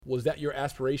Was that your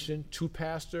aspiration to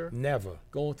pastor? Never.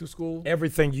 Going through school?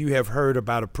 Everything you have heard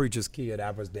about a preacher's kid,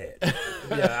 I was that.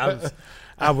 Yeah,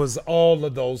 I was all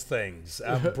of those things.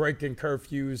 I'm breaking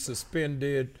curfews,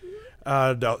 suspended,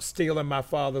 stealing my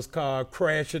father's car,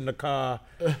 crashing the car,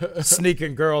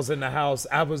 sneaking girls in the house.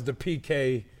 I was the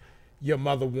PK your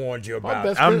mother warned you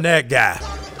about. I'm that guy.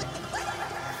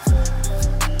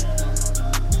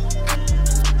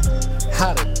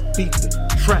 How to beat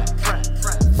the trap.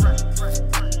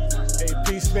 Hey,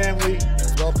 peace family,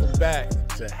 and welcome back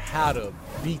to How to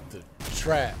Beat the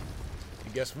Trap.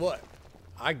 And guess what?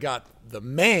 I got the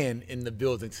man in the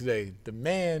building today. The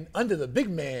man under the big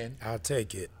man. I'll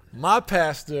take it. My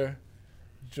pastor,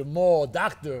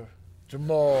 Dr.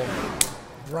 Jamal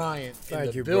Bryant,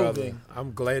 Thank you, building. brother.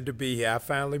 I'm glad to be here. I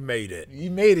finally made it. He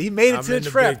made it. He made it I'm to the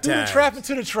trap. Through the trap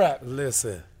into the trap.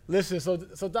 Listen. So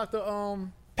Dr.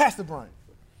 Pastor Bryant,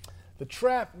 the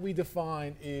trap we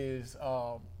define is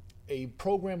a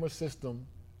program or system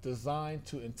designed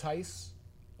to entice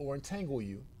or entangle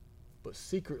you, but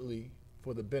secretly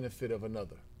for the benefit of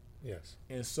another. Yes.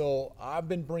 And so I've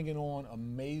been bringing on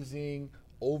amazing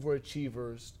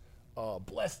overachievers,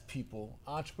 blessed people,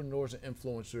 entrepreneurs and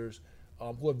influencers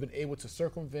who have been able to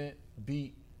circumvent,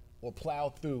 beat, or plow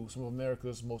through some of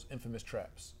America's most infamous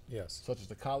traps. Yes. Such as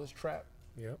the college trap,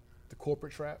 Yep. the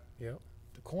corporate trap, Yep.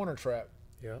 the corner trap,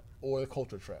 Yep. or the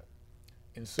culture trap.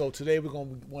 And so today we're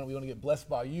going to get blessed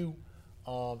by you,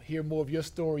 hear more of your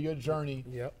story, your journey,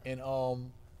 Yep. and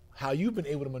how you've been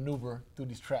able to maneuver through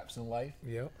these traps in life.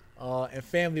 Yep. And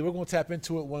family, we're going to tap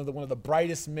into it. One of the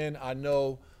brightest men I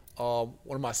know,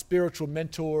 one of my spiritual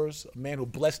mentors, a man who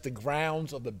blessed the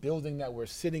grounds of the building that we're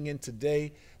sitting in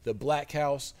today, the Black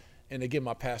House, and again,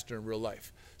 my pastor in real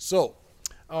life. So,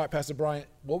 all right, Pastor Bryant,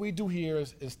 what we do here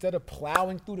is instead of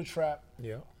plowing through the trap,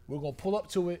 Yep. we're going to pull up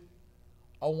to it.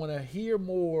 I want to hear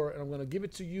more, and I'm going to give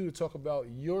it to you to talk about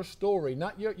your story,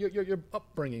 not your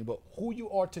upbringing, but who you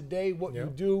are today, what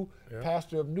you do,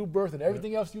 pastor of New Birth, and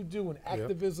everything else you do in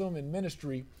activism and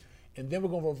ministry. And then we're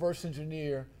going to reverse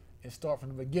engineer and start from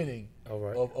the beginning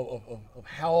of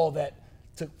how all that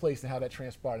took place and how that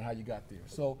transpired and how you got there.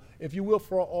 So if you will,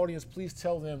 for our audience, please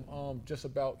tell them just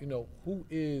about, who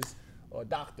is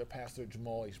Dr. Pastor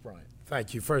Jamal H. Bryant.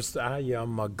 Thank you. First, I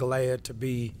am glad to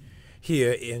be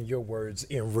here, in your words,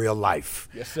 in real life.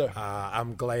 Yes, sir.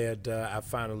 I'm glad I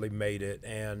finally made it,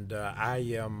 and I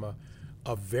am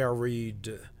a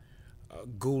varied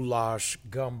goulash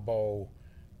gumbo.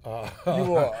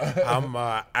 You are.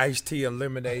 I'm iced tea and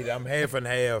lemonade. I'm half and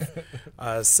half,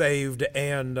 saved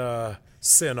and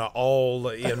sinner all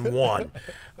in one.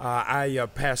 I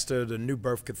pastor the New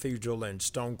Birth Cathedral in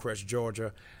Stonecrest,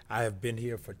 Georgia. I have been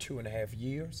here for 2.5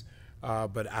 years,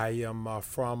 but I am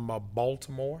from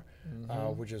Baltimore,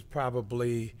 which is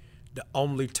probably the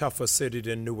only tougher city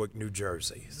than Newark, New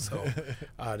Jersey. So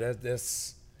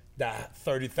that's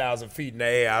 30,000 feet in the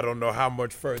air. I don't know how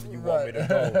much further you want me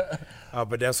to go,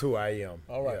 but that's who I am.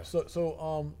 All right. Yeah.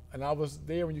 So, and I was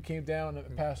there when you came down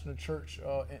and pastoring a church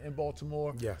in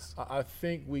Baltimore. Yes. I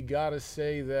think we gotta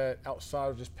say that outside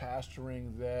of just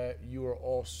pastoring, that you are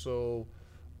also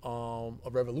a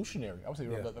revolutionary. I would say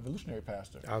you're a revolutionary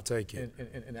pastor. I'll take it.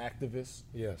 An activist.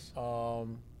 Yes.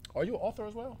 Are you an author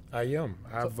as well? I am.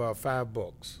 I have 5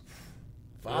 books.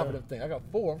 5 of them things. I got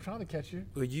 4. I'm trying to catch you.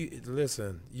 Well,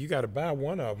 listen. You got to buy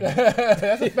one of them.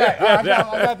 That's a fact. I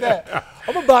got that.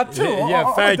 I'm gonna buy 2.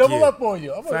 I'm gonna double up on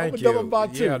you. I'm gonna double buy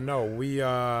 2. Yeah, no.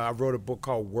 I wrote a book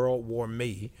called World War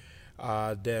Me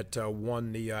that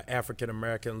won the African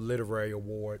American Literary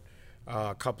Award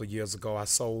a couple of years ago. I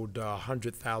sold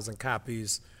 100,000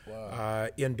 copies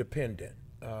independent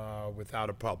without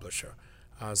a publisher.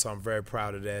 So I'm very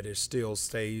proud of that. It still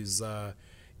stays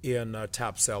in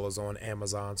top sellers on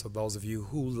Amazon. So those of you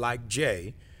who, like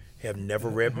Jay, have never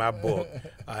read my book,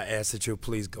 I ask that you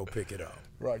please go pick it up.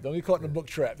 Right. Don't get caught in the book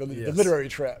trap, the literary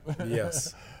trap.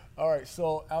 Yes. All right.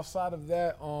 So outside of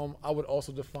that, I would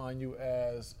also define you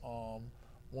as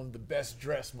one of the best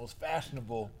dressed, most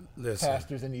fashionable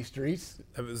pastors in these streets.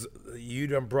 You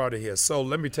done brought it here. So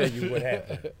let me tell you what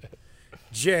happened.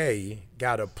 Jay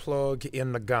got a plug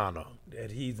in the Ghana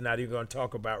that he's not even going to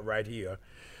talk about right here.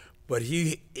 But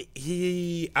he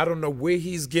I don't know where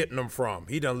he's getting them from.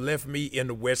 He done left me in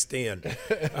the West End.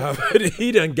 But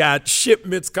he done got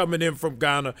shipments coming in from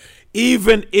Ghana.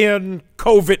 Even in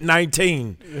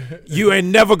COVID-19, you ain't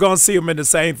never going to see him in the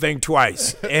same thing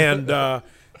twice. And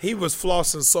he was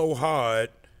flossing so hard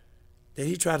that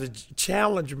he tried to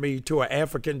challenge me to an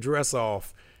African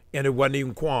dress-off, and it wasn't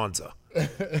even Kwanzaa.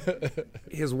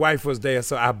 His wife was there,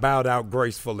 so I bowed out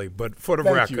gracefully. But for the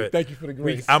record, thank you for the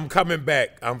grace. I'm coming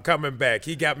back. I'm coming back.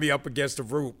 He got me up against the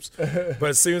ropes, but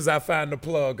as soon as I find the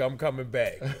plug, I'm coming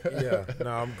back. Yeah, no,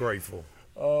 I'm grateful.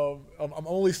 I'm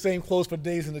only saying clothes for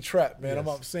days in the trap, man. Yes.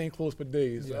 I'm saying clothes for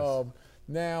days. Yes.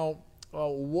 Now,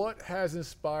 what has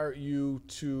inspired you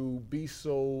to be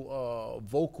so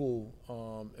vocal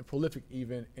and prolific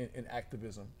even in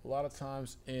activism? A lot of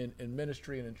times in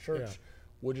ministry and in church,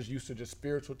 we're just used to just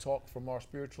spiritual talk from our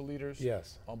spiritual leaders.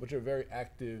 Yes. But you're very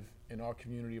active in our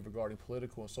community regarding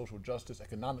political and social justice,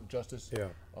 economic justice. Yeah.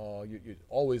 You're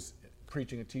always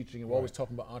preaching and teaching, and we're always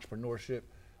talking about entrepreneurship.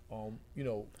 You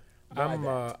know,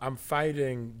 I'm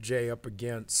fighting, Jay, up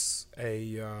against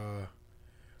a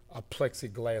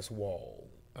plexiglass wall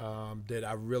that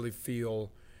I really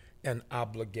feel an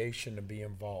obligation to be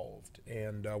involved.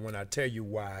 And when I tell you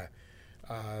why,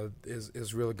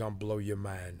 is really going to blow your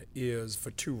mind, is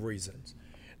for two reasons.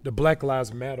 The Black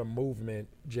Lives Matter movement,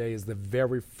 Jay, is the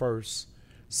very first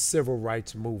civil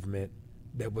rights movement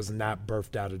that was not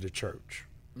birthed out of the church.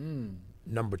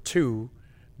 Number two,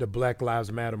 the Black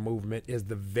Lives Matter movement is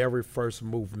the very first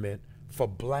movement for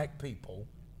black people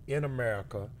in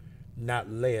America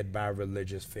not led by a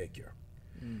religious figure.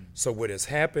 So what has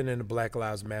happened in the Black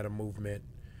Lives Matter movement,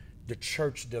 the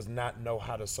church does not know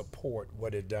how to support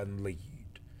what it doesn't lead.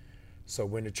 So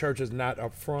when the church is not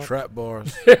up front. Trap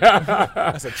bars.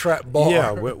 That's a trap bar.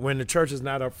 Yeah, when the church is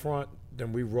not up front,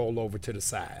 then we roll over to the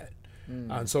side.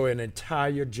 And so an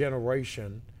entire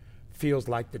generation feels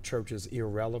like the church is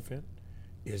irrelevant,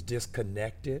 is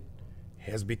disconnected,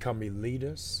 has become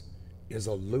elitist, is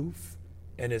aloof,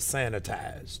 and is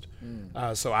sanitized.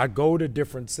 So I go to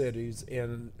different cities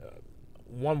in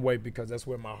one way because that's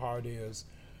where my heart is,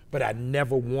 but I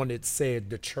never wanted said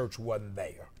the church wasn't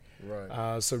there.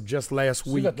 Right. So just last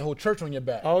week. You got the whole church on your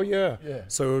back. Oh, yeah. Yeah.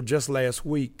 So just last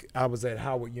week, I was at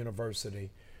Howard University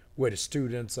where the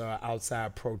students are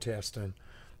outside protesting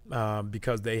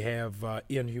because they have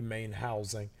inhumane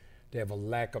housing. They have a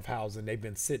lack of housing. They've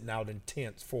been sitting out in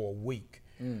tents for a week,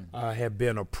 have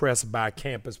been oppressed by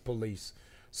campus police.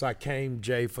 So I came,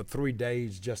 Jay, for 3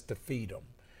 days just to feed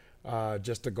them,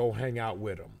 just to go hang out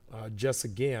with them, just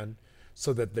again,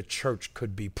 so that the church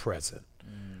could be present.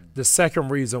 The second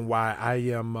reason why I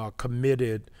am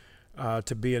committed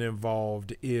to being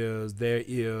involved is there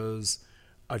is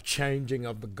a changing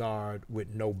of the guard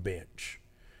with no bench.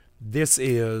 This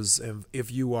is,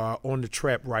 if you are on the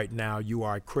trap right now, you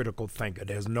are a critical thinker.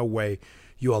 There's no way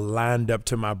you are lined up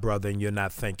to my brother and you're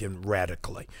not thinking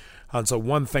radically. And so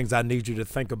one of the things I need you to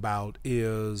think about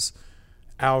is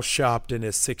Al Sharpton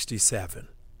is 67.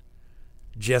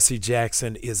 Jesse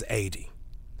Jackson is 80.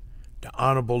 The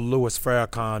Honorable Louis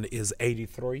Farrakhan is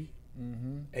 83,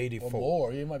 84. Or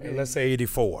more. You might be Let's say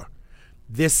 84.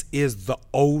 This is the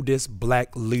oldest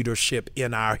black leadership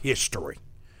in our history.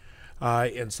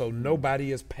 And so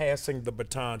nobody is passing the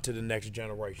baton to the next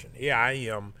generation. Here I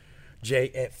am, Jay,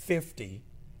 at 50,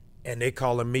 and they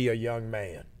calling me a young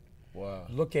man. Wow.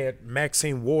 Look at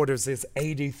Maxine Waters is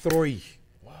 83.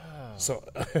 Wow. So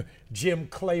Jim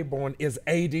Claiborne is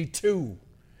 82.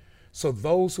 So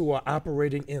those who are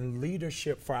operating in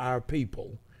leadership for our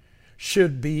people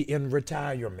should be in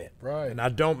retirement. Right. And I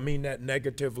don't mean that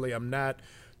negatively. I'm not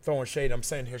throwing shade. I'm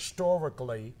saying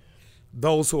historically,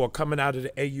 those who are coming out of the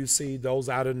AUC, those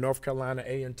out of North Carolina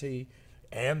A&T,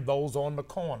 and those on the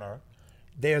corner,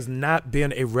 there's not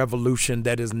been a revolution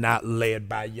that is not led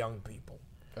by young people.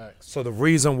 Thanks. So the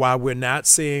reason why we're not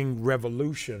seeing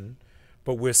revolution,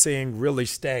 but we're seeing really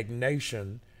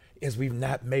stagnation, is we've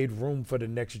not made room for the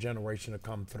next generation to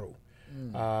come through.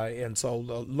 And so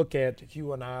look at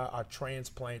Hugh and I are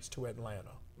transplants to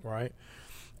Atlanta, right?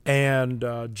 And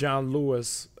John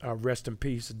Lewis, rest in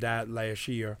peace, died last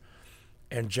year.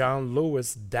 And John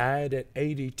Lewis died at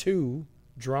 82,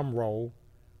 drum roll,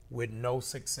 with no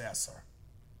successor.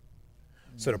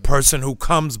 So the person who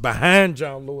comes behind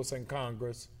John Lewis in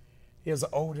Congress is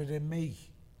older than me.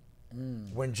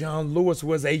 When John Lewis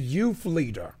was a youth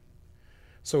leader.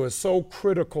 So it's so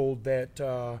critical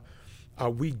that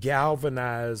we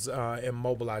galvanize and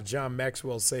mobilize. John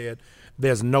Maxwell said,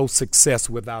 there's no success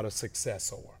without a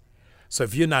successor. So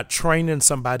if you're not training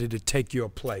somebody to take your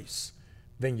place,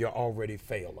 then you're already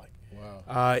failing.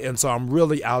 Wow. And so I'm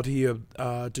really out here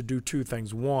to do two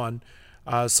things. One,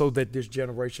 so that this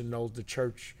generation knows the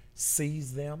church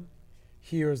sees them,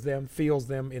 hears them, feels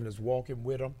them, and is walking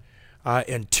with them.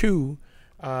 And two,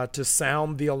 to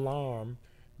sound the alarm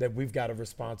that we've got a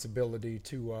responsibility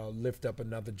to lift up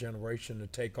another generation to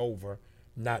take over,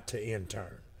 not to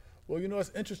intern. Well, you know,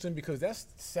 it's interesting because that's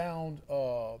sound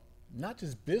not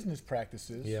just business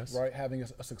practices, Yes. right? Having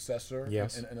a successor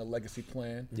Yes. and a legacy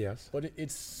plan. Yes. But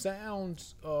it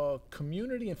sounds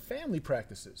community and family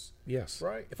practices. Yes.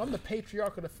 Right? If I'm the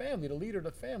patriarch of the family, the leader of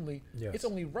the family, Yes. it's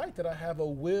only right that I have a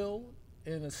will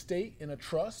in a state, in a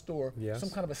trust, or Yes. some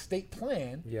kind of estate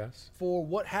plan Yes. for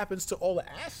what happens to all the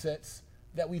assets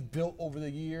that we've built over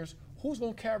the years. Who's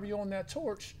going to carry on that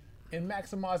torch and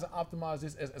maximize and optimize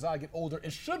this as I get older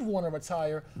and should want to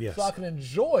retire Yes. so I can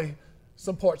enjoy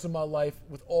some parts of my life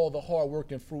with all the hard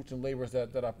work and fruits and labors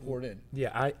that I poured in.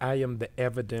 Yeah, I am the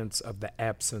evidence of the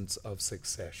absence of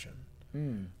succession.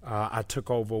 I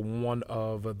took over one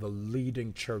of the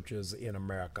leading churches in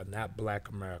America, not Black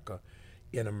America,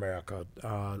 in America,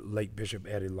 late Bishop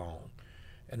Eddie Long.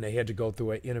 And they had to go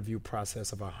through an interview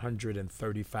process of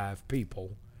 135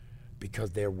 people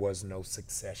because there was no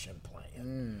succession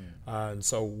plan. And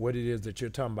so what it is that you're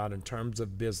talking about in terms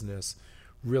of business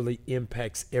really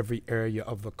impacts every area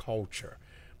of the culture.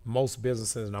 Most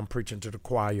businesses, and I'm preaching to the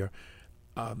choir,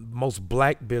 most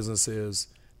Black businesses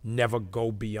never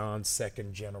go beyond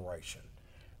second generation.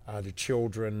 The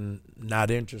children not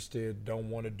interested, don't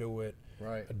want to do it,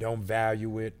 Right. don't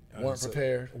value it.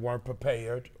 Weren't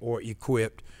prepared or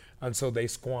equipped, and so they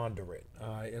squander it.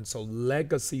 And so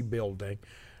legacy building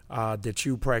that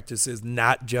you practice is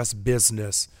not just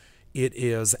business, it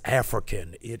is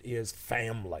African, it is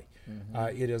family.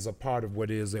 It is a part of what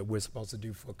it is that we're supposed to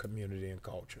do for community and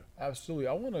culture. Absolutely.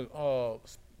 I want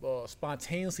to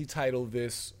spontaneously title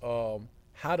this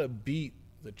How to Beat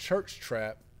the Church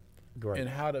Trap Great. and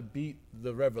How to Beat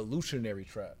the Revolutionary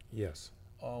Trap. Yes.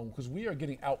 Because we are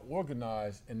getting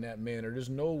out-organized in that manner. There's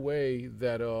no way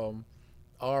that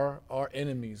our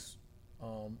enemies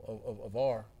of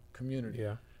our community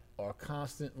Yeah. are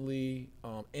constantly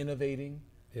innovating,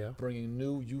 Yeah. bringing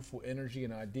new youthful energy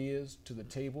and ideas to the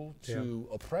table to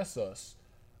oppress us,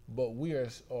 but we are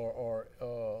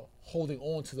holding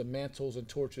on to the mantles and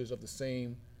torches of the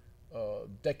same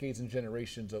decades and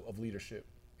generations of leadership,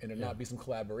 and there not be some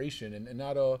collaboration and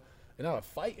not a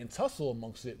fight and tussle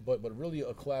amongst it, but really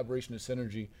a collaboration and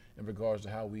synergy in regards to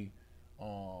how we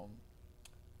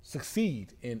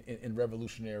succeed in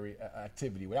revolutionary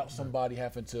activity without somebody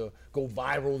having to go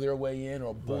viral their way in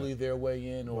or bully their way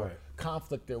in or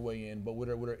conflict their way in, but where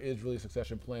there is really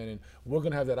succession planning. We're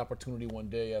going to have that opportunity one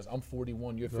day. As I'm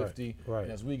 41, you're 50,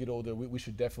 and as we get older, we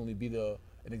should definitely be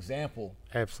an example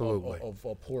Absolutely. of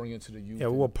pouring into the youth. Yeah,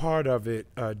 well, part of it,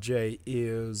 Jay,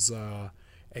 is a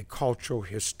cultural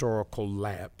historical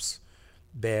lapse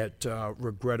that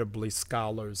regrettably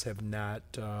scholars have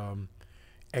not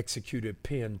executed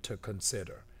pen to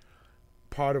consider.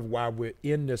 Part of why we're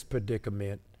in this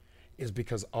predicament is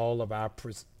because all of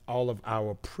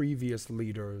our previous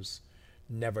leaders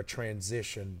never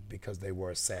transitioned because they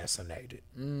were assassinated.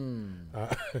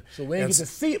 So we didn't get to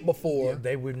see it before.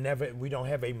 They would never. We don't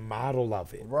have a model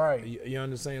of it. Right. You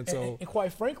understand? And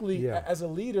quite frankly, as a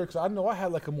leader, because I know I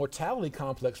had like a mortality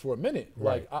complex for a minute.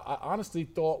 Right. Like I honestly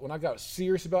thought when I got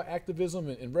serious about activism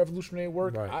and revolutionary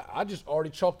work, I just already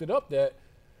chalked it up that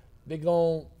they're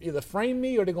going to either frame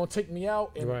me or they're going to take me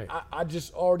out. And I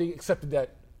just already accepted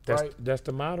that. That's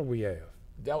the model we have.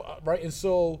 Right. And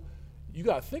so you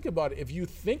got to think about it. If you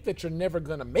think that you're never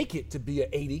going to make it to be an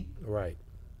 80, right,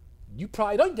 you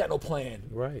probably don't got no plan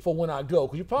for when I go.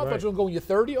 Because you probably thought you were going to go when you're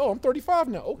 30. Oh, I'm 35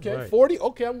 now. Okay. 40.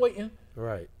 Okay, I'm waiting.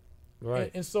 Right.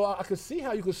 And so I could see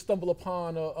how you could stumble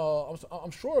upon,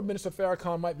 I'm sure Minister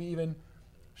Farrakhan might be even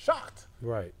shocked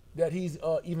that he's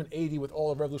even 80 with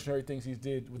all the revolutionary things he's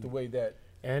did with the way that.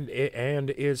 And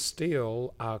is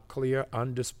still a clear,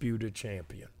 undisputed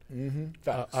champion.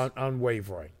 Facts.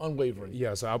 Unwavering.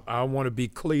 Yes, I want to be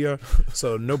clear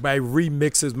so nobody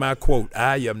remixes my quote.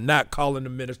 I am not calling the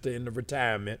minister into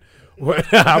retirement.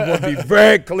 I want to be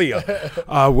very clear.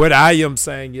 What I am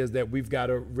saying is that we've got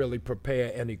to really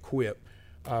prepare and equip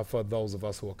for those of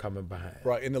us who are coming behind.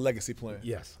 Right, in the legacy plan.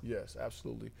 Yes. Yes,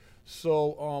 absolutely.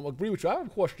 So agree with you. I have a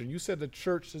question. You said the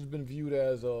church has been viewed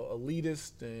as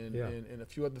elitist and a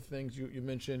few other things you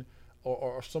mentioned.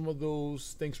 Are some of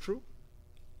those things true?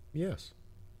 Yes.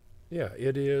 Yeah,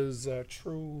 it is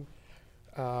true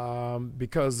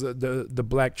because the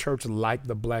black church, like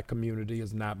the black community,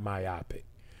 is not myopic.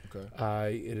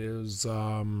 Okay.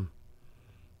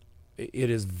 It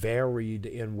is varied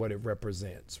in what it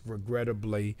represents.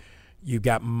 Regrettably, you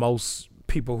got most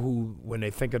people who, when they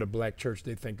think of the black church,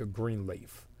 they think of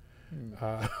Greenleaf.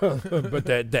 But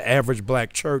the average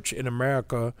black church in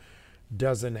America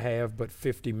doesn't have but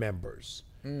 50 members.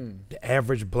 The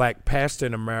average black pastor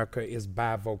in America is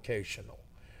bivocational.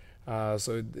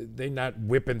 So they're not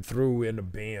whipping through in the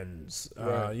Benz,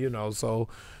 so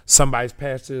somebody's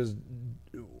pastor is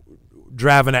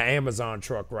driving an Amazon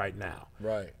truck right now.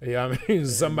 Right. Yeah, I mean,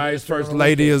 somebody's first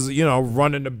lady is,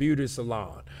 running a beauty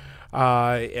salon.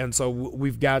 And so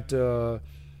we've got a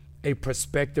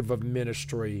perspective of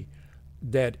ministry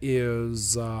that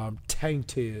is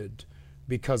tainted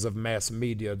because of mass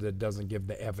media that doesn't give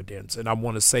the evidence. And I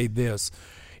want to say this,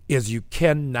 is you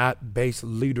cannot base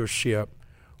leadership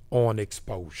on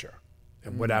exposure.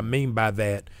 And what I mean by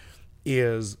that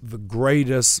is the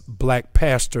greatest black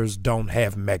pastors don't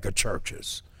have mega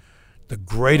churches. The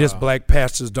greatest black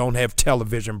pastors don't have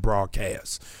television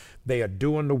broadcasts. They are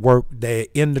doing the work. They're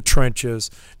in the trenches.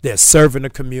 They're serving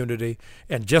the community.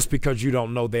 And just because you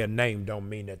don't know their name don't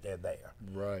mean that they're there.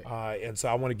 Right. And so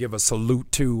I want to give a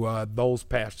salute to those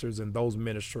pastors and those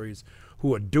ministries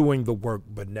who are doing the work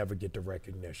but never get the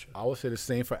recognition. I would say the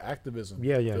same for activism.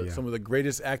 Yeah. Some of the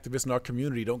greatest activists in our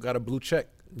community don't got a blue check.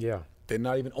 Yeah. They're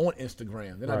not even on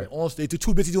Instagram. They're not even on. They're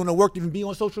too busy doing their work to even be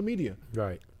on social media.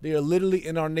 Right. They are literally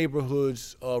in our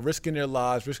neighborhoods, risking their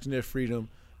lives, risking their freedom,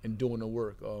 and doing the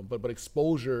work. But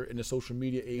exposure in the social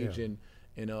media age and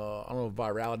I don't know if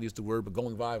virality is the word, but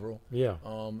going viral. Yeah.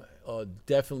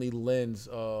 Definitely lends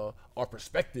our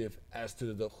perspective as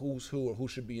to the who's who or who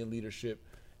should be in leadership,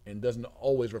 and doesn't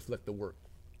always reflect the work.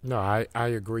 No, I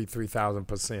agree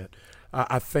 3,000%.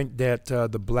 I think that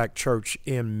the black church,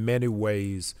 in many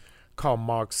ways, Karl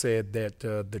Marx said that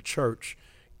the church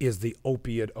is the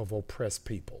opiate of oppressed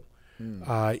people.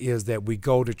 Is that we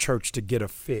go to church to get a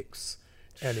fix,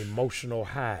 an emotional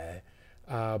high,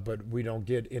 but we don't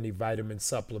get any vitamin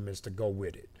supplements to go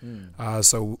with it.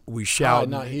 So we shout.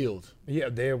 Not healed. Yeah,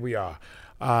 there we are.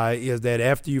 Is that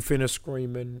after you finish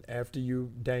screaming, after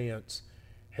you dance,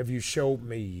 have you showed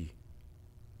me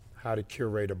how to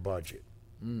curate a budget?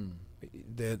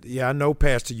 I know,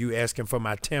 Pastor, you asking for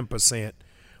my 10%,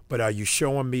 but are you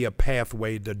showing me a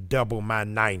pathway to double my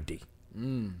 90?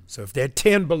 So if that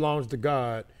 10 belongs to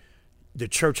God, the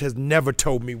church has never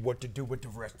told me what to do with the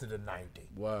rest of the 90.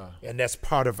 Wow. And that's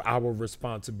part of our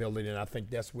responsibility, and I think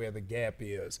that's where the gap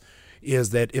is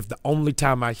that if the only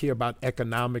time I hear about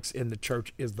economics in the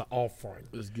church is the offering.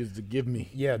 Just gives to give me.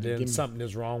 Yeah, then something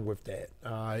is wrong with that.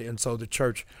 And so the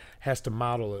church has to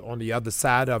model it. On the other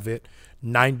side of it,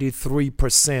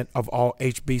 93% of all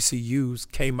HBCUs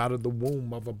came out of the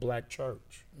womb of a black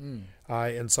church.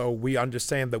 And so we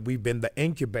understand that we've been the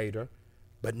incubator,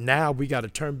 but now we got to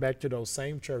turn back to those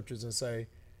same churches and say,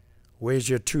 where's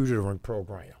your tutoring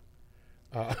program?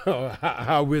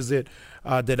 How is it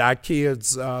that our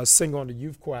kids sing on the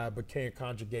youth choir but can't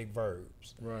conjugate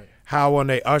verbs? Right. How on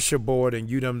the usher board and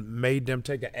you done made them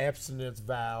take an abstinence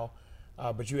vow,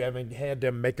 but you haven't had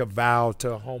them make a vow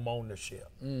to home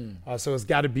ownership. So it's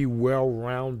got to be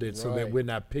well-rounded so that we're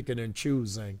not picking and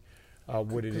choosing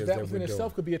what it is that we're doing. That in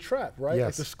itself could be a trap, right? Yes.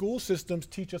 Like the school systems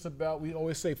teach us about, we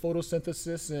always say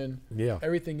photosynthesis and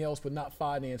everything else, but not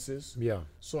finances. Yeah.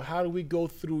 So how do we go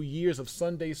through years of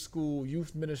Sunday school,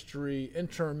 youth ministry,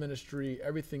 intern ministry,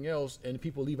 everything else, and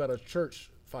people leave out of church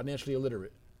financially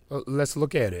illiterate? Well, let's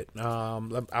look at it. I'm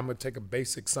going to take a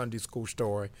basic Sunday school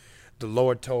story. The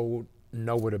Lord told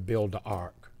Noah to build the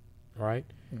ark, right?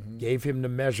 Gave him the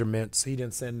measurements. He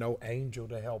didn't send no angel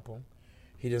to help him.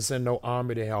 He didn't send no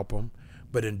army to help him.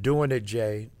 But in doing it,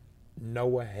 Jay,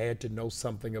 Noah had to know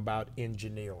something about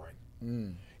engineering.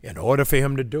 In order for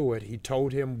him to do it, he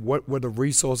told him what were the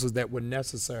resources that were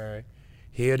necessary.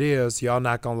 Here it is. Y'all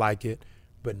not going to like it,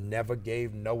 but never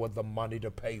gave Noah the money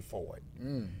to pay for it.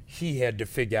 He had to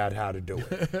figure out how to do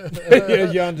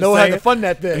it. You understand? Noah had to fund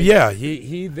that thing. Yeah,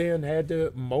 he then had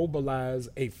to mobilize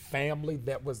a family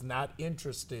that was not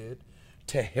interested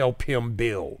to help him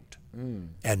build.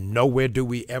 And nowhere do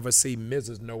we ever see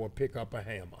Mrs. Noah pick up a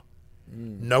hammer.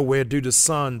 Nowhere do the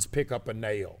sons pick up a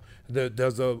nail.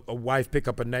 Does a wife pick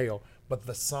up a nail, but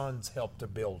the sons help to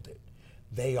build it.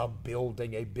 They are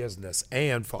building a business.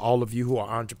 And for all of you who are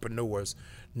entrepreneurs,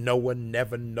 Noah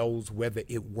never knows whether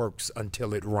it works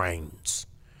until it rains.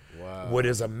 Wow. What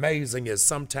is amazing is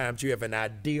sometimes you have an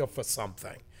idea for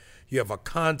something. You have a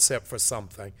concept for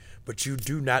something, but you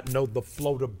do not know the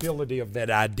floatability of that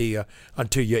idea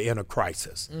until you're in a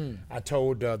crisis. I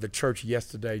told the church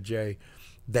yesterday, Jay,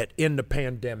 that in the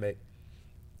pandemic,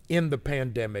 you're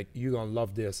going to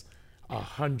love this,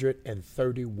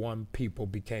 131 people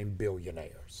became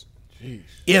billionaires. Jeez.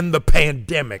 In the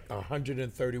pandemic,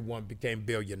 131 became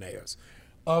billionaires.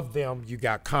 Of them, you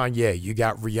got Kanye, you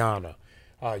got Rihanna,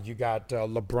 you got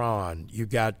LeBron, you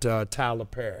got Tyler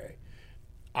Perry.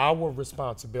 Our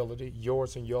responsibility,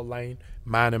 yours in your lane,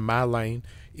 mine in my lane,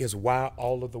 is why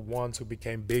all of the ones who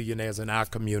became billionaires in our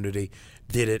community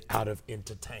did it out of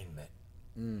entertainment.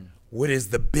 What is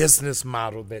the business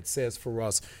model that says for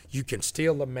us, you can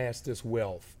still amass this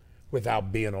wealth,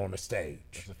 without being on a stage.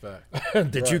 That's a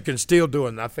fact. That you can still do it.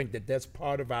 And I think that that's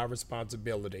part of our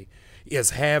responsibility,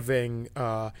 is having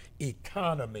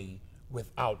economy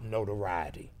without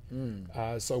notoriety.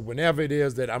 So whenever it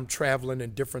is that I'm traveling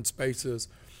in different spaces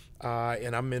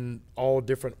and I'm in all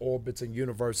different orbits and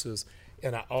universes,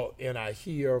 and I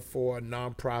hear for a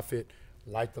nonprofit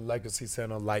like the Legacy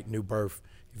Center, like New Birth.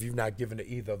 If you've not given to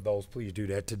either of those, please do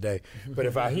that today. But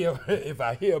if I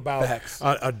hear about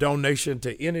a donation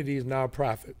to any of these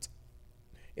nonprofits,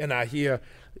 and I hear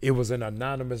it was an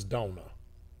anonymous donor,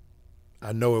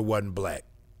 I know it wasn't black.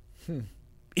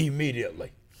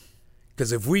 Immediately.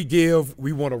 Because if we give,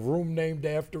 we want a room named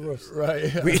after us.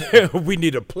 Right. We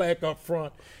need a plaque up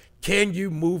front. Can you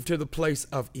move to the place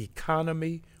of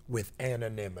economy with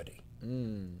anonymity?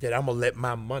 That I'm going to let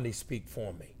my money speak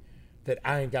for me. That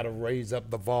I ain't got to raise up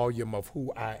the volume of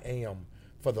who I am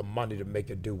for the money to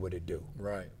make it do what it do.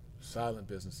 Right. Silent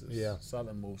businesses. Yeah.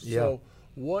 Silent moves. Yeah. So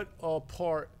what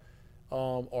part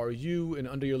are you, and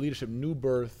under your leadership, New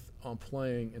Birth,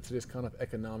 playing into this kind of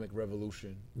economic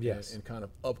revolution? Yes. And kind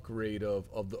of upgrade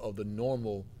of the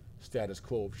normal status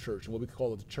quo of church, and what we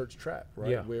call it the church trap, right?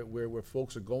 Yeah. Where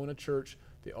folks are going to church,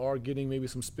 they are getting maybe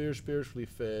some spiritually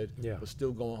fed, Yeah. but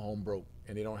still going home broke,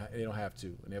 and they don't have to,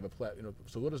 and they have a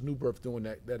So what is New Birth doing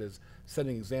that is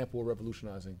setting an example,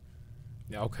 revolutionizing?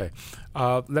 Okay.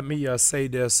 Let me say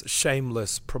this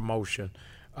shameless promotion.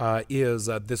 Is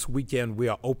this weekend we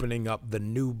are opening up the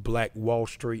new Black Wall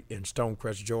Street in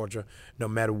Stonecrest, Georgia. No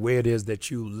matter where it is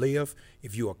that you live,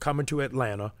 if you are coming to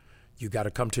Atlanta, you got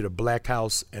to come to the Black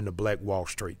House and the Black Wall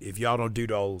Street. If y'all don't do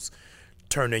those,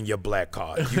 turn in your black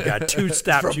card. You got 2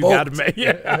 stops you got to make.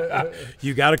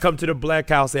 You got to come to the Black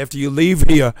House. After you leave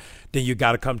here, then you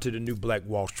got to come to the new Black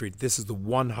Wall Street. This is the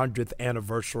 100th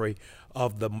anniversary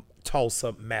of the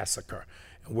Tulsa Massacre.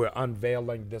 We're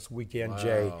unveiling this weekend,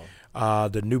 Jay.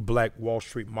 The new Black Wall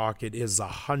Street Market is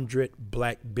 100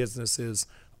 black businesses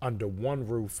under one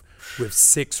roof with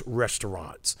 6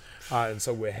 restaurants. And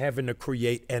so we're having to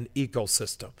create an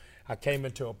ecosystem. I came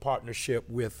into a partnership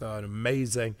with an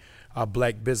amazing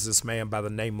black businessman by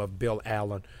the name of Bill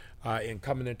Allen, and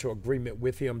coming into agreement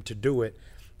with him to do it.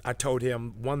 I told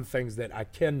him one thing that I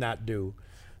cannot do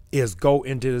is go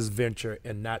into this venture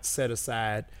and not set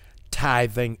aside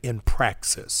tithing in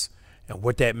praxis. And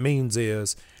what that means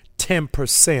is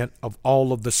 10% of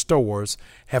all of the stores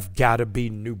have got to be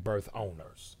New Birth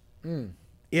owners.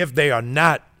 If they are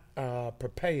not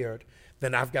prepared,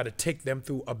 then I've got to take them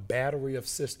through a battery of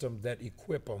systems that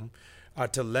equip them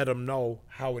to let them know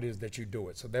how it is that you do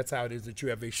it. So that's how it is that you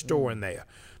have a store in there.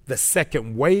 The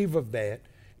second wave of that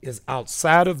is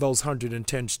outside of those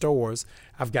 110 stores,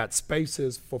 I've got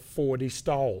spaces for 40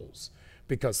 stalls.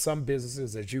 Because some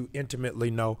businesses, as you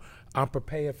intimately know, I'm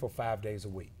prepared for 5 days a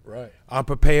week. Right. I'm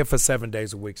prepared for 7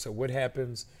 days a week. So what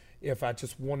happens if I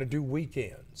just want to do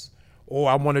weekends, or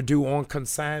I want to do on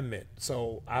consignment?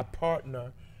 So I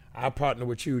partner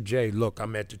with you, Jay. Look,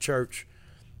 I'm at the church,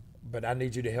 but I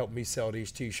need you to help me sell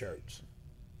these T-shirts.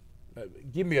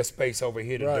 Give me a space over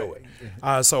here to do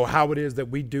it. So how it is that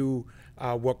we do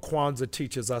what Kwanzaa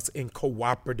teaches us in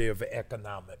cooperative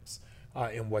economics.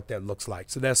 And what that looks like.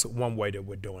 So that's one way that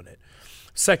we're doing it.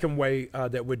 Second way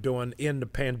that we're doing, in the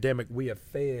pandemic, we have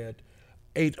fed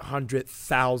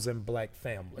 800,000 black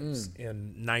families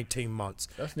in 19 months.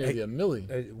 That's nearly a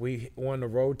million. We on the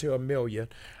road to 1 million.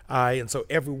 And so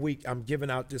every week I'm giving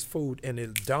out this food, and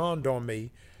it dawned on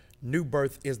me, New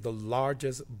Birth is the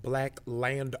largest black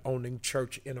land-owning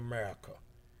church in America.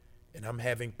 And I'm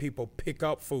having people pick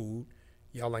up food.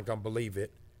 Y'all ain't gonna believe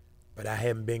it, but I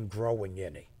haven't been growing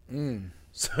any.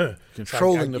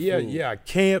 Controlling the food. Yeah, I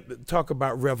can't talk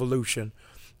about revolution,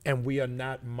 and we are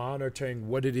not monitoring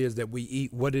what it is that we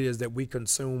eat, what it is that we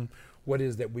consume, what it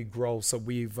is that we grow. So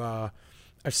we've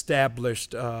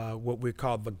established what we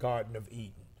call the Garden of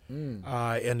Eden.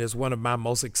 And it's one of my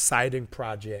most exciting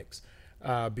projects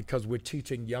because we're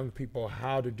teaching young people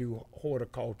how to do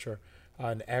horticulture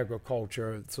and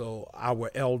agriculture. So our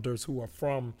elders who are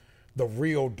from the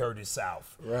real dirty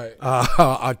South, right,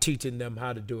 are teaching them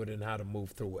how to do it and how to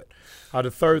move through it. The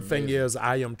third thing is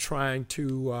I am trying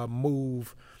to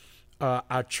move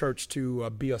our church to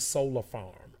be a solar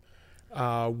farm,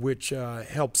 which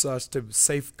helps us to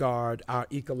safeguard our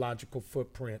ecological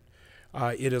footprint.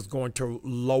 It is going to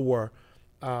lower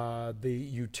the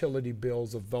utility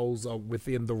bills of those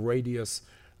within the radius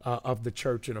of the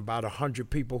church, and about 100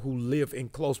 people who live in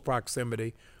close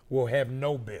proximity will have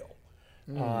no bill.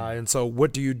 And so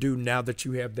what do you do now that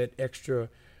you have that extra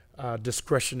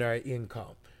discretionary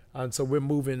income? And so we're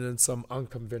moving in some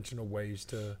unconventional ways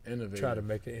to try to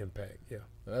make an impact. Yeah.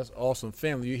 That's awesome.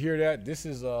 Family, you hear that? This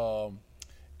is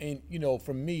And,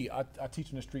 for me, I teach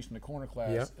in the streets in the corner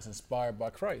class. It's inspired by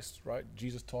Christ, right?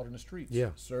 Jesus taught in the streets,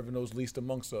 serving those least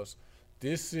amongst us.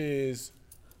 This is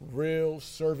real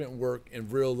servant work in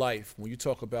real life. When you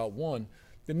talk about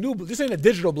this ain't a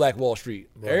digital Black Wall Street.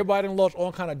 Right. Everybody done launched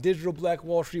all kind of digital Black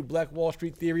Wall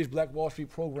Street theories, Black Wall Street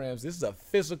programs. This is a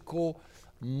physical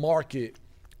market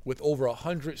with over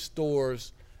 100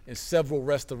 stores and several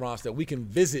restaurants that we can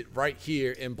visit right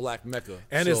here in Black Mecca.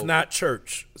 And it's not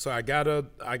church. So I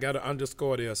gotta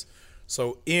underscore this.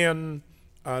 So in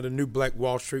the new Black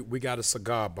Wall Street, we got a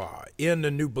cigar bar. In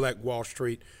the new Black Wall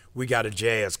Street, we got a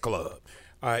jazz club.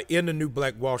 In the new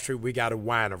Black Wall Street, we got a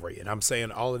winery. And I'm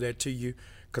saying all of that to you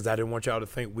because I didn't want y'all to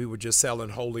think we were just selling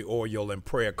holy oil and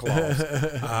prayer cloths.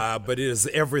 But it is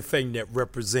everything that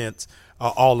represents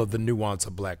all of the nuance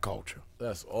of Black culture.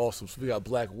 That's awesome. So we got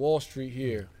Black Wall Street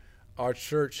here. Our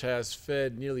church has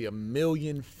fed nearly 1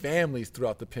 million families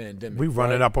throughout the pandemic. We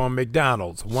run it up on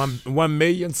McDonald's. 1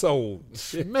 million sold.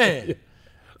 Man.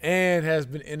 And has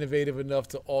been innovative enough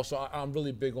to also, I'm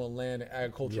really big on land and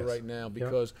agriculture right now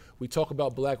because we talk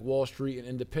about Black Wall Street and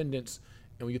independence.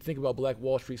 And when you think about Black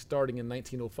Wall Street starting in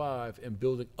 1905 and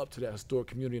building up to that historic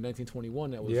community in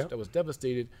 1921 that was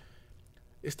devastated,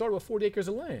 it started with 40 acres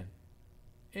of land.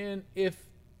 And if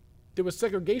there was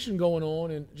segregation going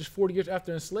on, and just 40 years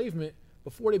after enslavement,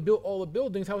 before they built all the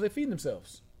buildings, how was they feeding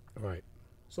themselves? Right.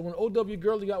 So when O.W.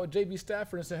 Gurley got with J.B.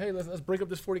 Stafford and said, hey, let's break up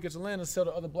this 40 acres of land and sell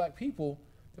to other Black people,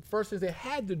 the first thing they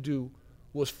had to do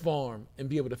was farm and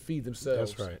be able to feed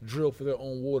themselves. That's right. Drill for their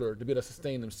own water to be able to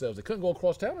sustain themselves. They couldn't go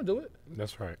across town and do it.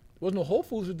 That's right. There was no Whole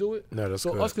Foods to do it. No, that's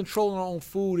so good. Us controlling our own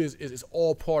food is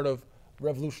all part of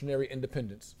revolutionary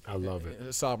independence. I love it.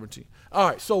 And sovereignty. All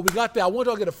right, so we got that. I want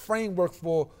y'all to get a framework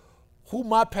for who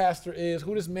my pastor is,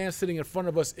 who this man sitting in front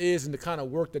of us is, and the kind of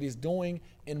work that he's doing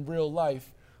in real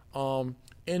life,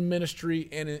 in ministry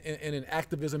and in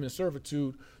activism and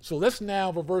servitude. So let's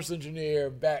now reverse engineer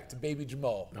back to baby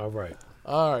Jamal. All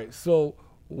right. So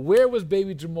where was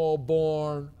baby Jamal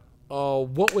born?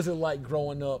 What was it like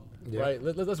growing up? Right.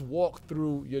 Let's walk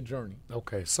through your journey.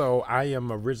 Okay. So I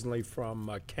am originally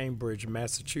from Cambridge,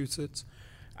 Massachusetts.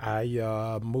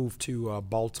 I moved to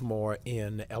Baltimore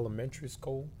in elementary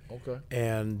school. Okay.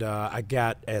 And I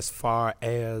got as far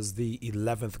as the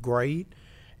 11th grade.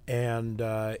 And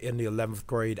in the 11th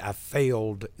grade, I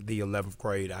failed the 11th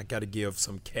grade. I got to give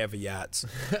some caveats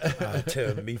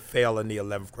to me failing the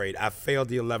 11th grade. I failed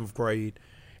the 11th grade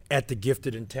at the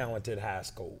Gifted and Talented High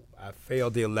School. I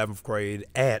failed the 11th grade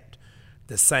at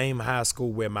the same high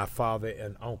school where my father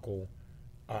and uncle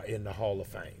are in the Hall of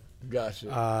Fame.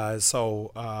 Gotcha.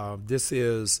 So this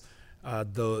is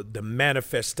the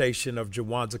manifestation of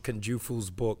Jawanza Kunjufu's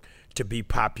book, To Be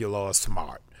Popular or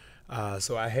Smart.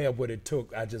 So I had what it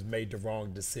took. I just made the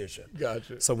wrong decision.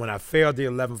 Gotcha. So when I failed the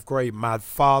 11th grade, my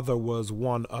father was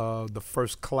one of the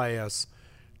first class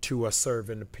to serve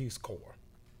in the Peace Corps.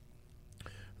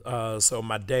 So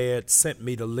my dad sent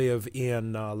me to live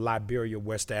in Liberia,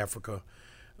 West Africa,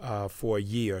 for a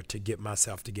year to get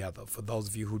myself together. For those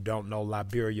of you who don't know,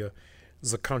 Liberia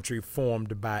is a country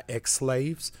formed by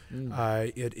ex-slaves.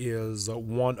 It is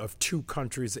one of two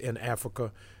countries in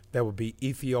Africa. That would be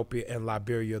Ethiopia and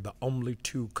Liberia, the only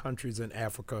two countries in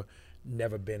Africa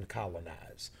never been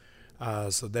colonized.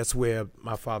 So that's where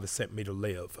my father sent me to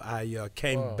live. I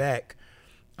came back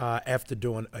after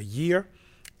doing a year.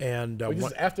 And this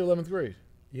is after 11th grade?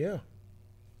 Yeah.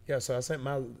 Yeah, so I spent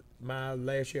my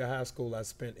last year of high school I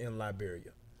spent in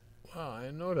Liberia. Wow, I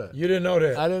didn't know that. You didn't know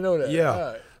that? I didn't know that. Yeah.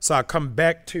 Right. So I come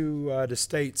back to the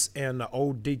States, and the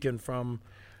old deacon from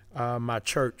my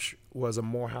church was a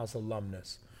Morehouse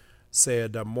alumnus.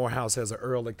 Said Morehouse has an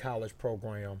early college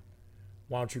program.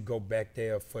 Why don't you go back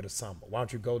there for the summer? Why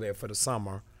don't you go there for the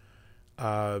summer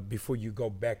before you go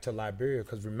back to Liberia?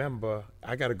 Because remember,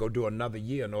 I got to go do another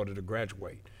year in order to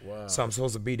graduate. Wow. So I'm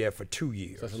supposed to be there for 2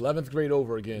 years. So that's 11th grade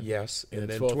over again. Yes, and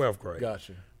then 12th grade.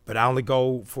 Gotcha. But I only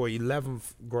go for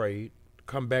 11th grade,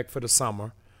 come back for the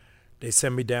summer. They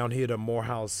send me down here to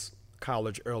Morehouse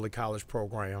College, early college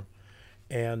program.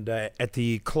 And at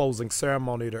the closing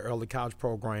ceremony of the early college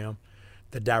program,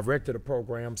 the director of the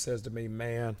program says to me,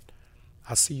 man,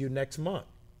 I'll see you next month.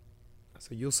 I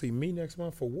said, you'll see me next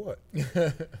month for what? He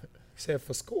said,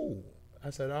 for school. I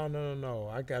said, oh, no.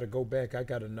 I got to go back. I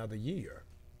got another year.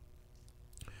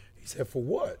 He said, for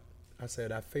what? I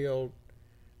said, I failed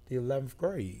the 11th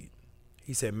grade.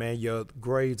 He said, man, your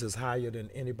grades is higher than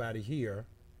anybody here.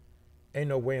 Ain't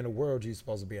no way in the world you're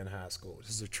supposed to be in high school. This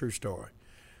is a true story.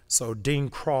 So Dean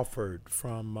Crawford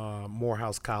from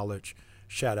Morehouse College,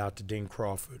 shout out to Dean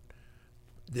Crawford.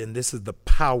 Then this is the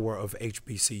power of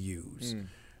HBCUs.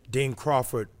 Dean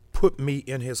Crawford put me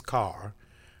in his car,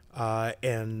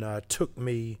 and took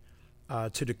me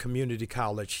to the community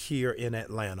college here in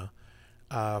Atlanta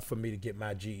for me to get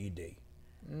my GED.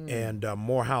 And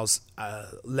Morehouse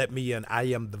let me in. I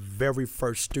am the very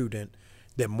first student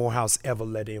that Morehouse ever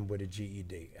let in with a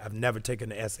GED. I've never taken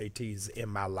the SATs in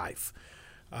my life.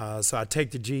 So I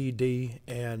take the GED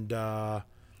and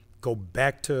go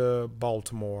back to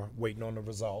Baltimore waiting on the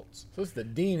results. So it's the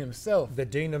dean himself. The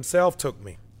dean himself took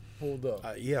me. Pulled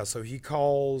up. Yeah, so he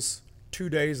calls 2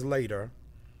 days later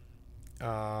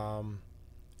and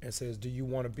says, do you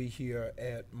want to be here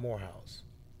at Morehouse?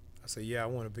 I said, yeah, I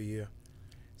want to be here.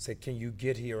 He said, can you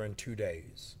get here in 2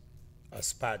 days? A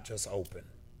spot just opened.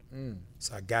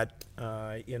 So I got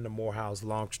into Morehouse,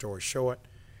 long story short,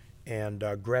 and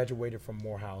graduated from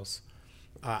Morehouse.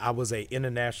 I was a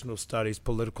international studies,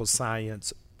 political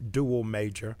science dual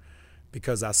major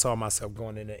because I saw myself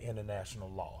going into international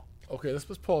law. Okay, let's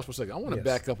pause for a second. I want to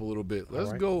back up a little bit.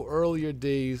 Let's right. go earlier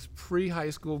days,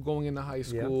 pre-high school, going into high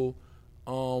school.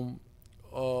 You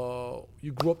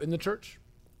grew up in the church?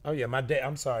 Oh yeah, my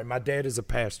dad is a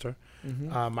pastor.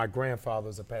 My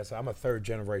grandfather's a pastor. I'm a third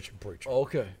generation preacher.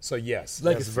 Okay. So yes,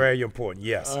 Legacy. that's very important.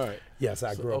 Yes. All right. Yes,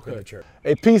 I grew up in the church.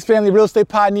 A Peace Family real estate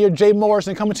pioneer, Jay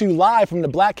Morrison, coming to you live from the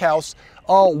Black House.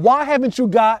 Why haven't you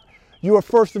got your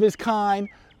first of its kind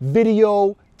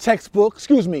video textbook,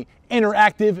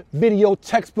 interactive video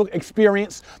textbook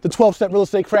experience, the 12-Step Real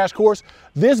Estate Crash Course?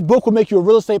 This book will make you a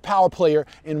real estate power player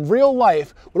in real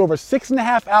life with over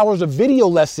 6.5 hours of video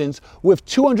lessons with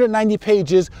 290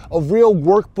 pages of real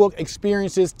workbook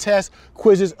experiences, tests,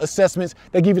 quizzes, assessments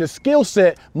that give you the skill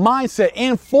set, mindset,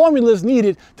 and formulas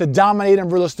needed to dominate in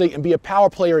real estate and be a power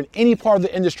player in any part of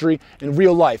the industry in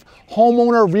real life.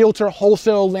 Homeowner, realtor,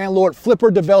 wholesaler, landlord, flipper,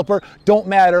 developer, don't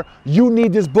matter. You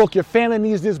need this book. Your family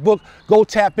needs this book. Go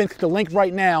tap in, click the link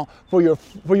right now for your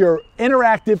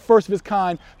interactive, first of its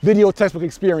kind video textbook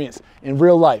experience in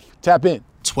real life. Tap in.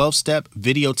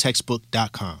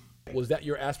 12stepvideotextbook.com. Was that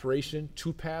your aspiration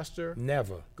to pastor?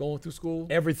 Never. Going through school?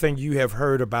 Everything you have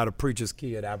heard about a preacher's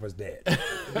kid, I was that.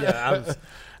 Yeah,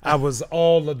 I was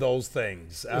all of those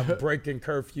things. I'm breaking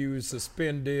curfews,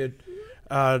 suspended,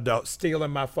 stealing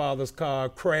my father's car,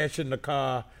 crashing the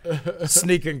car,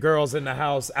 sneaking girls in the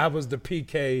house. I was the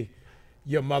PK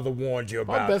your mother warned you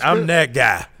about. I'm that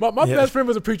guy. My best friend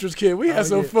was a preacher's kid. We had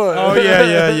some fun. Oh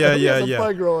yeah. We had some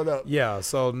fun growing up. Yeah.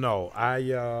 So no,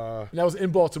 that was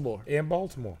in Baltimore. In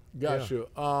Baltimore. Got you.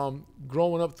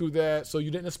 Growing up through that, so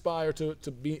you didn't aspire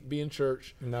to be in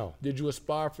church. No. Did you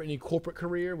aspire for any corporate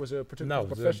career? Was there a particular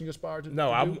profession you aspired to?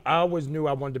 No. To do? I always knew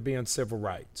I wanted to be in civil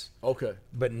rights. Okay.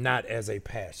 But not as a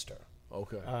pastor.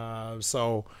 Okay.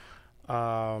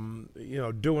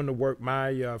 Doing the work,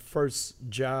 my first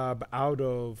job out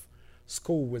of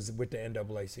school was with the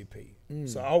NAACP.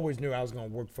 So I always knew I was going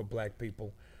to work for black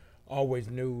people. Always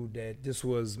knew that this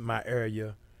was my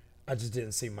area. I just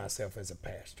didn't see myself as a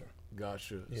pastor.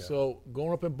 Gotcha. Yeah. So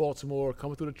growing up in Baltimore,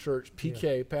 coming through the church,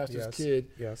 PK, pastor's kid.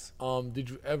 Yes. Did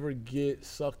you ever get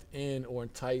sucked in or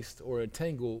enticed or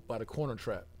entangled by the corner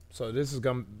trap? So this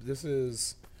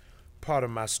is part of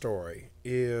my story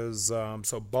is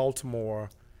so Baltimore,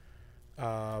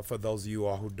 for those of you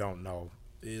all who don't know,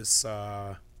 is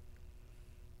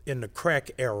in the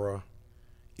crack era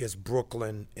is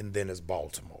Brooklyn and then is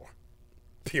Baltimore,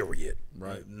 period.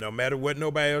 Right. No matter what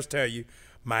nobody else tell you,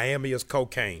 Miami is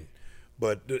cocaine,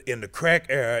 but in the crack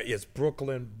era it's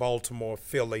Brooklyn, Baltimore,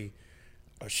 Philly,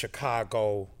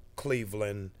 Chicago,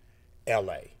 Cleveland,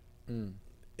 LA,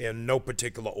 in no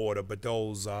particular order, but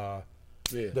those the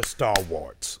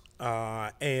stalwarts.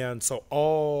 And so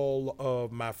all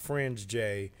of my friends,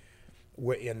 Jay,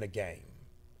 were in the game.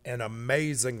 And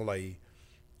amazingly,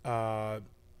 none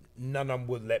of them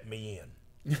would let me in.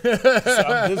 So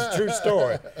this is a true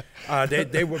story.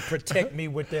 They would protect me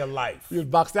with their life. You was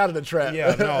boxed out of the trap.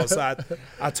 Yeah, no. So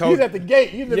I told you. He's at the gate.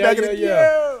 He's in the back of the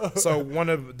yeah. So one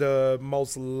of the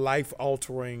most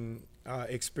life-altering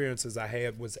experiences I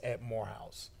had was at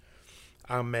Morehouse.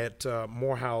 I'm at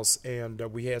Morehouse, and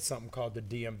we had something called the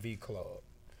DMV Club.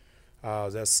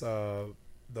 That's those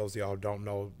of y'all who don't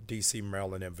know, D.C.,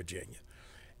 Maryland, and Virginia.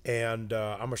 And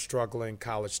I'm a struggling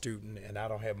college student, and I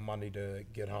don't have money to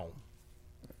get home.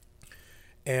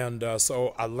 And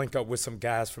so I link up with some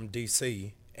guys from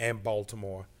D.C. and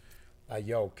Baltimore. Like,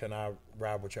 yo, can I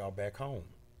ride with y'all back home?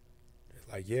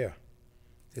 Like, yeah.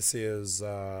 This is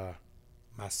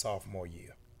my sophomore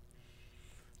year.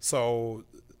 So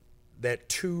that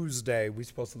Tuesday, we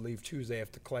supposed to leave Tuesday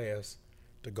after class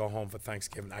to go home for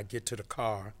Thanksgiving. I get to the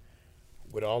car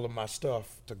with all of my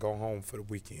stuff to go home for the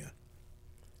weekend.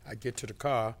 I get to the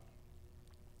car.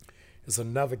 There's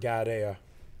another guy there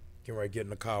getting ready to get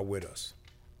in the car with us.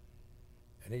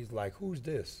 And he's like, who's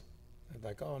this? I'm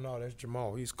like, oh, no, that's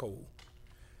Jamal. He's cool.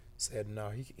 Said, no,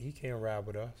 he can't ride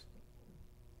with us.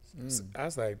 So I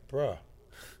was like, bruh,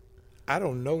 I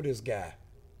don't know this guy,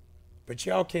 but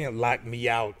y'all can't lock me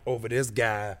out over this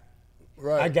guy.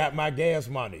 Right. I got my gas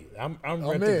money. I'm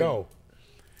ready to go.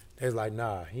 They was like,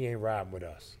 nah, he ain't riding with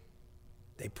us.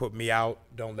 They put me out,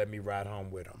 don't let me ride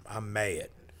home with them. I'm mad.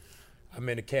 I'm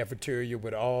in the cafeteria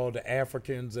with all the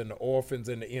Africans and the orphans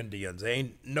and the Indians.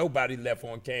 Ain't nobody left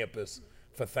on campus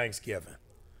for Thanksgiving.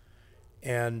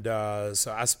 And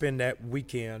so I spend that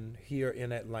weekend here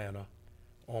in Atlanta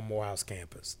on Morehouse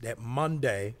campus. That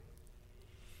Monday,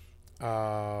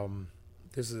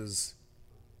 this is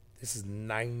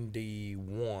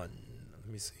 91. Let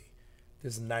me see.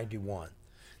 This is 91.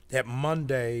 That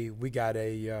Monday, we got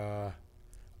a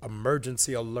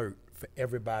emergency alert for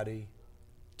everybody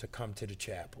to come to the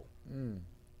chapel.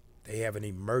 They have an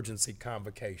emergency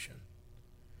convocation.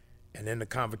 And in the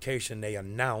convocation, they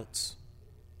announce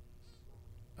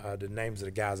the names of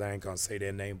the guys. I ain't going to say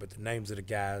their name, but the names of the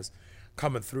guys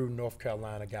coming through North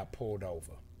Carolina got pulled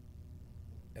over.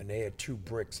 And they had 2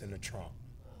 bricks in the trunk.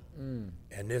 And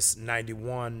this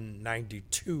 91,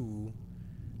 92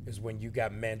 is when you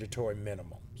got mandatory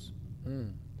minimums.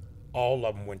 All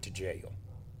of them went to jail.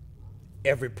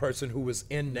 Every person who was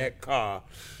in that car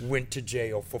went to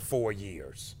jail for 4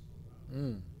 years.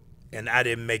 And I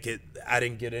didn't make it. I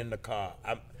didn't get in the car.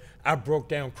 I broke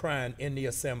down crying in the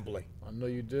assembly. I know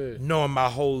you did. Knowing my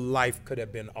whole life could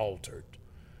have been altered.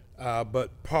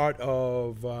 But part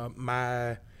of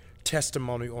my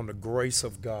testimony on the grace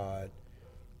of God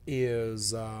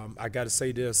is, I got to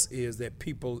say this, is that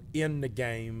people in the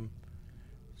game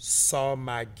saw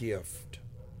my gift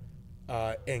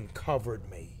and covered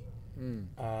me.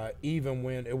 Even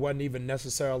when it wasn't even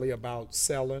necessarily about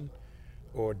selling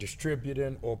or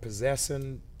distributing or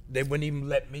possessing, they wouldn't even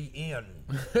let me in.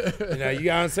 You know what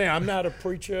I'm saying? I'm not a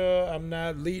preacher. I'm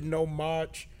not leading no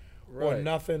march or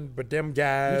nothing. But them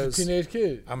guys, you're a teenage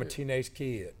kid. I'm a teenage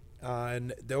kid,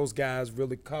 and those guys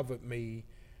really covered me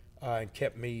and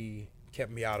kept me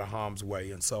out of harm's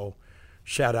way. And so,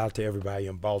 shout out to everybody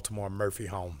in Baltimore, Murphy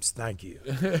Homes. Thank you.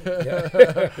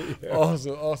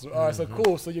 Awesome. All right, so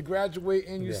cool. So you graduate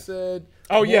and you said,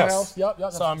 oh, yes. Morehouse.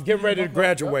 Yep. So I'm getting ready to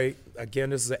graduate. Again,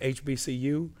 this is a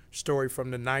HBCU story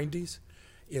from the 90s.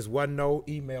 It wasn't no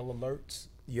email alerts.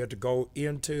 You had to go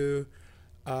into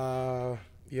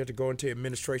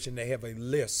administration. They have a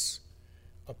list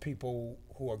of people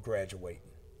who are graduating.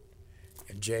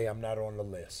 And Jay, I'm not on the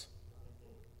list.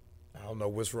 I don't know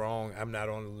what's wrong. I'm not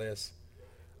on the list.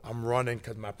 I'm running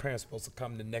because my parents are supposed to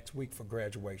come the next week for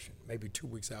graduation, maybe 2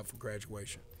 weeks out for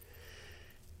graduation.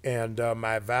 And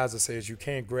my advisor says you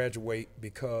can't graduate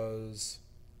because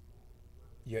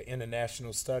you're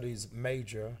international studies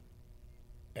major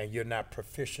and you're not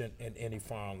proficient in any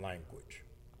foreign language.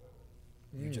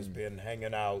 You've just been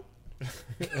hanging out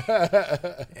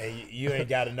and you ain't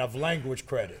got enough language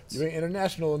credits. You ain't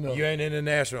international enough. You ain't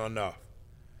international enough.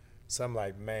 So I'm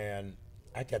like, man,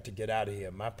 I got to get out of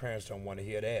here. My parents don't want to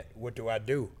hear that. What do I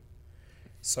do?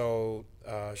 So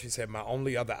she said my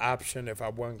only other option if I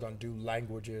wasn't going to do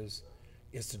languages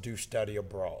is to do study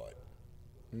abroad.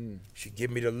 She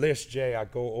give me the list, Jay. I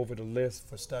go over the list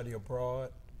for study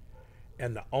abroad.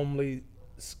 And the only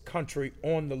country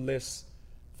on the list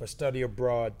for study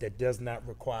abroad that does not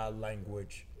require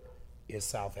language is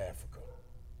South Africa.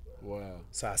 Wow.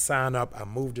 So I sign up. I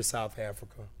move to South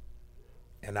Africa.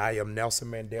 And I am Nelson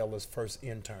Mandela's first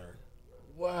intern.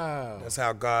 Wow. That's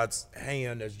how God's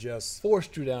hand has just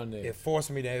forced you down there. It forced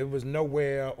me there. It was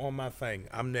nowhere on my thing.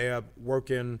 I'm there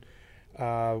working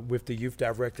with the youth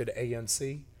director at the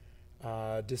ANC.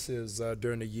 This is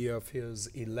during the year of his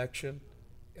election,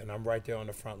 and I'm right there on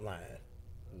the front line.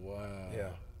 Wow. Yeah.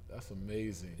 That's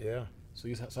amazing. Yeah. So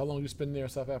how long you spend there in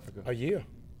South Africa? A year.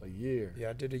 A year. Yeah,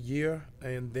 I did a year,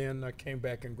 and then I came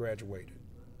back and graduated.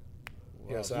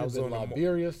 Wow. Yes, So I was in on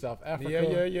Liberia, South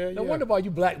Africa. Yeah. No wonder why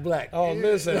you black. Oh,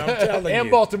 listen, I'm telling you.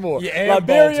 And Baltimore. Yeah, and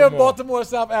Liberia, Baltimore,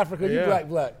 South Africa. You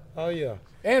black. Oh, yeah.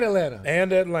 And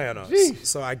Atlanta. Jeez.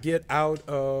 So I get out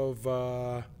of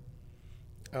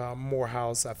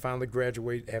Morehouse. I finally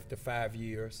graduate after 5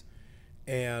 years.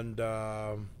 And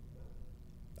I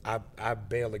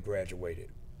barely graduated.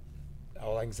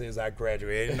 All I can say is I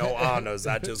graduated. No honors.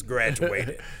 I just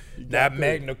graduated. Not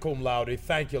magna cum laude.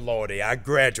 Thank you, Lordy. I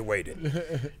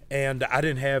graduated. And I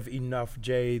didn't have enough,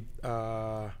 Jay.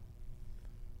 I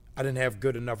didn't have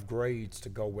good enough grades to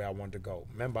go where I wanted to go.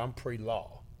 Remember, I'm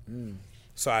pre-law.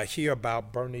 So I hear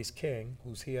about Bernice King,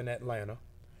 who's here in Atlanta,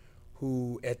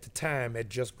 who at the time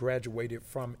had just graduated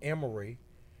from Emory,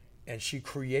 and she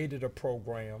created a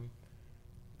program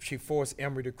she forced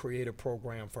Emory to create a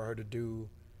program for her to do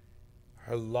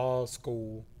her law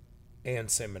school and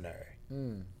seminary.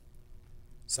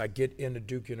 So I get into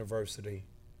Duke University.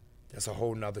 That's a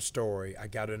whole nother story. I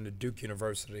got into Duke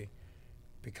University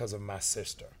because of my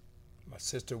sister. My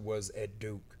sister was at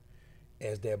Duke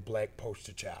as their black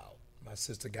poster child. My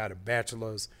sister got a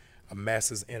bachelor's, a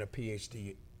master's, and a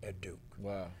PhD at Duke.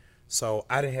 Wow. So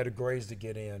I didn't have the grades to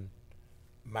get in.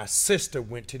 My sister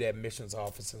went to the admissions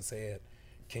office and said,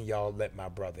 can y'all let my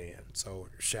brother in? So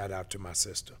shout out to my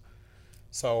sister.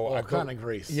 So all kind of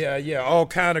grace. Yeah, all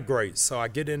kind of grace. So I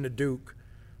get into Duke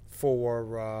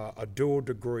for a dual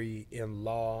degree in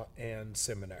law and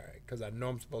seminary because I know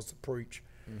I'm supposed to preach,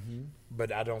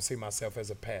 but I don't see myself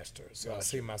as a pastor. So Gotcha. I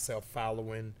see myself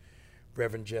following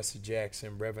Reverend Jesse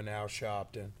Jackson, Reverend Al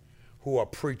Sharpton, who are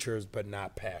preachers but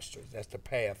not pastors. That's the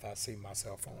path I see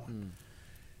myself on.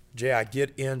 Jay, I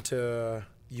get into,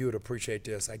 you would appreciate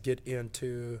this, I get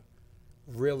into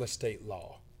real estate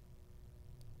law.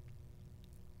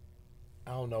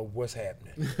 I don't know what's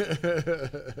happening.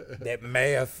 That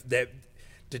math,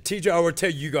 the teacher always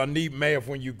tell you you're going to need math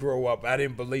when you grow up. I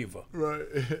didn't believe her. Right.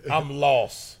 I'm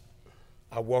lost.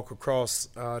 I walk across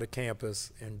the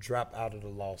campus and drop out of the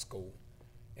law school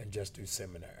and just do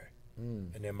seminary.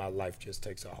 And then my life just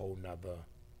takes a whole nother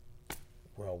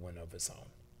whirlwind of its own.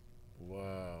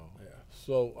 Wow. Yeah.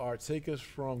 So, take us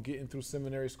from getting through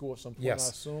seminary school at some point, Yes.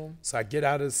 I assume? So I get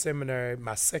out of the seminary.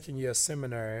 My second year of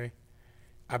seminary,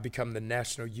 I become the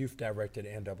National Youth Director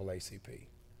at NAACP.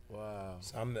 Wow.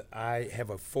 So I have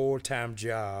a full-time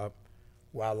job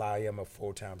while I am a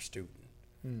full-time student.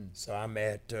 So I'm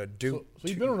at Duke. So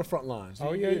you've been on the front lines.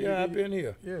 Oh, yeah, I've been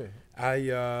here. Yeah.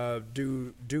 I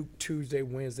do Duke Tuesday,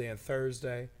 Wednesday, and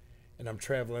Thursday, and I'm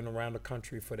traveling around the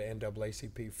country for the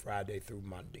NAACP Friday through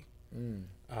Monday.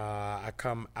 I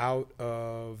come out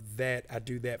of that. I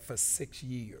do that for 6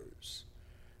 years.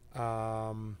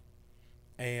 And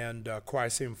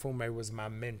Kwasi Mfume was my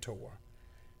mentor.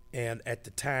 And at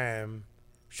the time,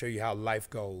 show you how life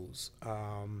goes,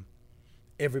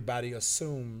 everybody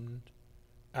assumed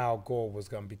Al Gore was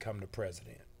going to become the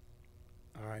president.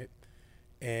 All right.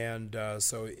 And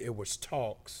so it was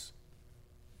talks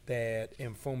that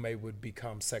Mfume would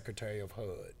become Secretary of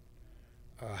HUD,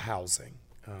 Housing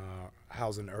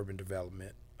and Urban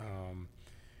Development.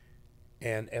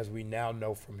 And as we now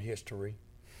know from history,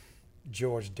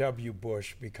 George W.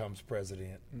 Bush becomes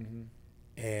president,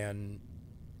 and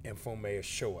Mfume is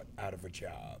short out of a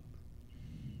job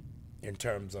in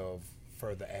terms of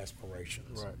further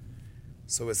aspirations. Right.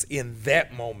 So it's in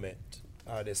that moment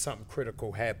that something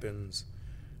critical happens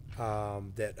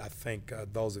that I think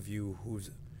those of you who's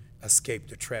escaped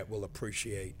the trap will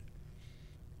appreciate.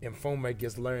 Mfume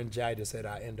gets laryngitis at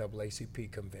our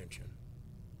NAACP convention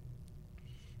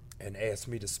and asked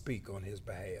me to speak on his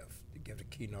behalf, to give the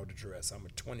keynote address. I'm a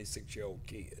 26-year-old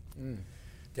kid.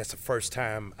 That's the first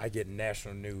time I get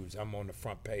national news. I'm on the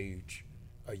front page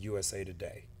of USA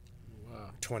Today.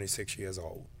 Wow. 26 years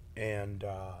old. And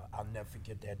I'll never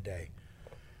forget that day.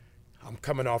 I'm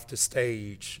coming off the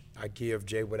stage. I give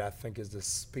Jay what I think is the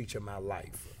speech of my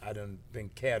life. I done been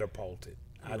catapulted.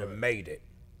 I done made it.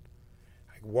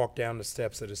 I walk down the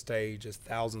steps of the stage. There's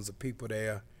thousands of people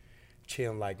there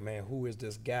cheering like, man, who is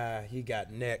this guy? He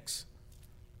got next.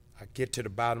 I get to the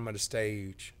bottom of the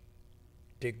stage.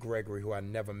 Dick Gregory, who I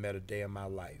never met a day in my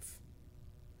life,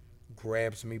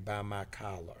 grabs me by my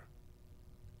collar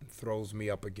and throws me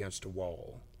up against the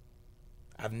wall.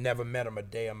 I've never met him a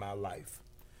day in my life.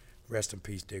 Rest in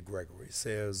peace, Dick Gregory.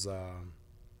 Says,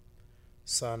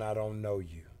 son, I don't know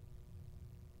you,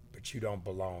 but you don't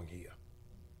belong here.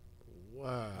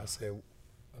 Wow. I said,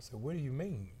 what do you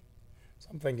mean? So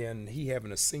I'm thinking he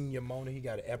having a senior moment. He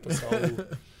got an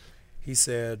episode. He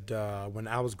said, when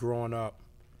I was growing up,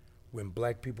 when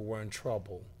black people were in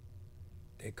trouble,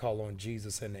 they call on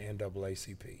Jesus and the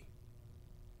NAACP.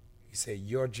 He said,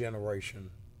 your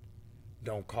generation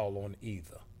don't call on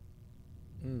either.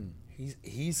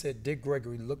 He said, Dick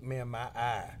Gregory looked me in my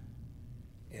eye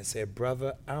and said,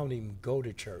 brother, I don't even go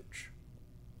to church,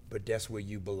 but that's where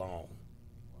you belong.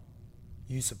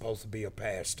 You supposed to be a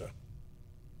pastor.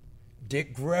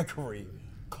 Dick Gregory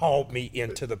called me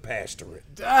into the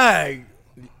pastorate. Dang.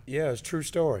 Yeah, it's a true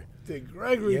story. Dick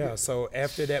Gregory. Yeah, so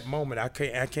after that moment, I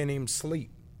can't even sleep.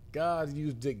 God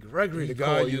used Dick Gregory to God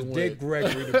call you used Dick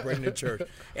Gregory to bring the church.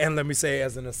 And let me say,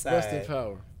 as an aside, Rest in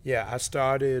power. yeah, I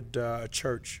started a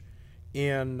church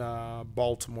in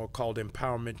Baltimore called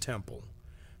Empowerment Temple,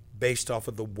 based off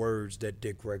of the words that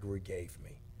Dick Gregory gave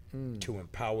me to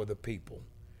empower the people,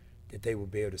 that they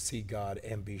would be able to see God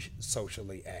and be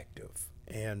socially active.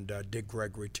 And Dick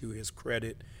Gregory, to his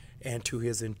credit and to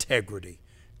his integrity,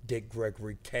 Dick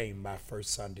Gregory came my first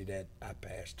Sunday that I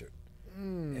pastored.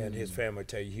 And his family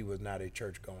tell you he was not a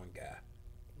church-going guy.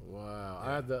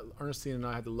 Wow. Ernestine and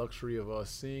I had the luxury of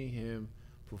seeing him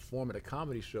perform at a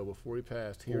comedy show before he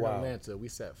passed here in Atlanta. We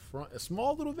sat front, a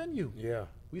small little venue. Yeah.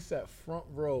 We sat front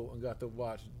row and got to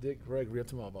watch Dick Gregory, I'm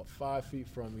talking about 5 feet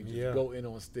from me, just go in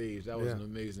on stage. That was an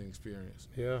amazing experience.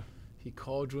 Yeah. He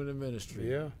called you in the ministry.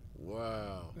 Yeah.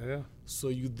 Wow. Yeah. So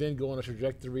you then go on a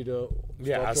trajectory to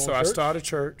I started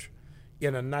church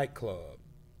in a nightclub.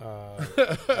 I'm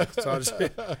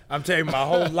telling you, my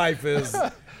whole life is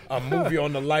a movie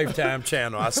on the Lifetime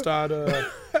channel. I started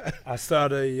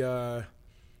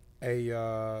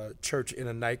a church in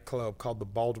a nightclub called the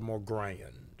Baltimore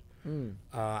Grand.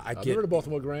 I remember the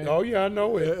Baltimore Grand. Oh yeah, I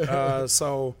know it.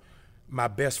 So my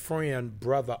best friend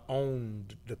brother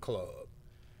owned the club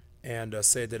and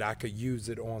said that I could use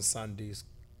it on Sundays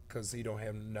because he don't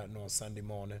have nothing on Sunday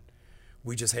morning.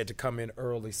 We just had to come in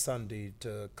early Sunday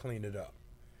to clean it up.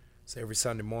 So every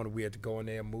Sunday morning we had to go in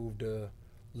there and move the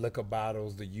liquor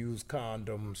bottles, the used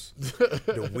condoms,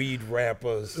 the weed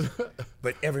wrappers,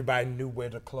 but everybody knew where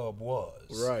the club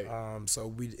was. Right.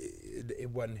 So it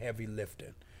wasn't heavy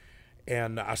lifting.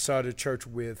 And I started church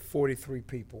with 43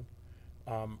 people,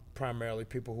 primarily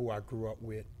people who I grew up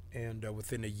with. And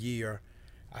within a year,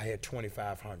 I had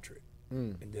 2,500.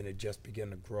 And then it just began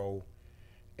to grow,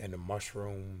 and the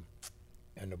mushroom,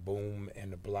 and the boom,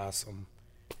 and the blossom,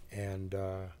 and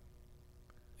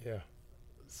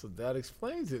So that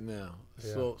explains it now.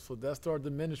 Yeah. So that started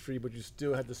the ministry, but you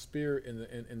still had the spirit,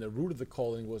 and the root of the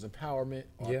calling was empowerment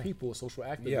of people, social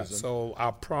activism. Yeah, so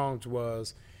our prongs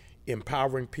was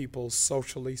empowering people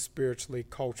socially, spiritually,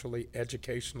 culturally,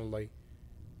 educationally,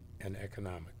 and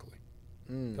economically.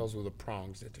 Those were the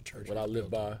prongs that the church What I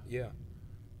lived by. Yeah.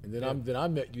 And then I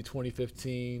met you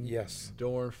 2015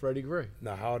 during Freddie Gray.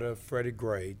 Now, how to Freddie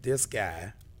Gray, this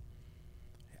guy,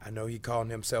 I know he called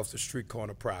himself the street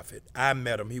corner prophet. I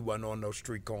met him. He wasn't on no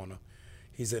street corner.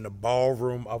 He's in the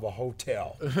ballroom of a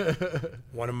hotel.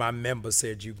 One of my members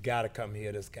said, "You've got to come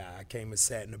hear this guy." I came and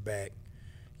sat in the back.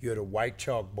 You had a white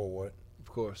chalkboard. Of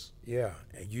course. Yeah,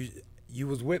 and you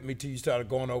was with me till you started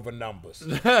going over numbers.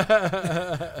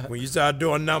 When you started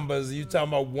doing numbers, you talking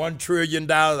about $1 trillion.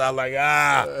 I was like,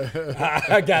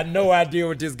 I got no idea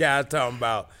what this guy's talking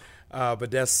about.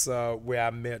 But that's where I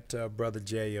met Brother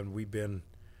Jay, and we've been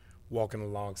walking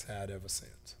alongside ever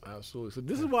since. Absolutely. So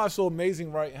this is why it's so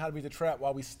amazing, right? How to Beat the Trap.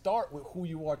 While we start with who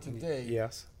you are today.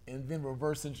 Yes. And then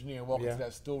reverse engineer and walk into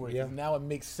that story. Yeah. Now it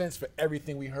makes sense for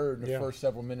everything we heard in the first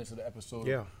several minutes of the episode.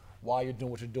 Yeah. Why you're doing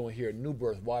what you're doing here at New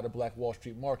Birth, why the Black Wall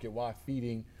Street Market, why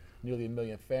feeding nearly 1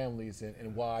 million families,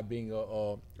 and why being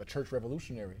a church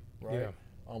revolutionary, right?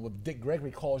 Yeah. With Dick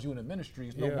Gregory calls you in the ministry,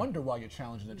 it's no wonder why you're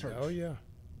challenging the church. Oh, yeah.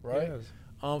 Right?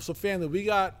 Yes. So family, we're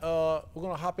going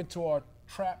to hop into our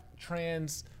trap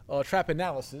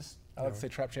analysis. I like to say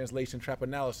trap translation, trap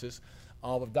analysis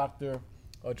with Dr.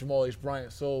 Jamal H.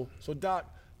 Bryant. So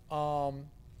Doc,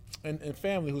 and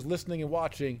family who's listening and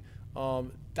watching,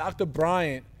 Dr.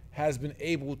 Bryant has been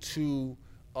able to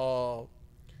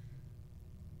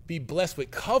be blessed with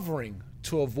covering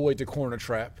to avoid the corner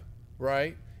trap,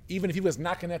 right? Even if he was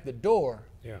knocking at the door,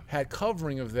 had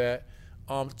covering of that,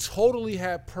 totally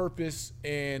had purpose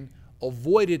and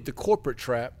avoided the corporate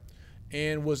trap,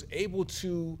 and was able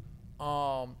to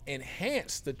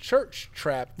enhance the church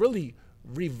trap, really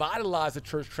revitalize the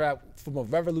church trap from a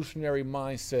revolutionary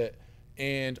mindset,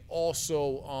 and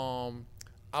also,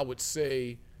 I would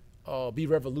say, be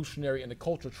revolutionary in the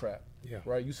culture trap,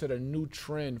 right? You set a new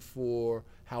trend for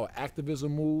how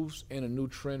activism moves and a new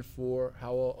trend for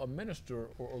how a minister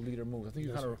or a leader moves. I think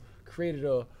you kind of created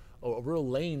a real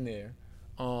lane there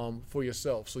for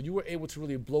yourself. So you were able to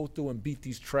really blow through and beat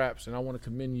these traps, and I want to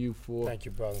commend you for Thank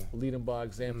you, brother. Leading by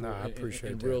example I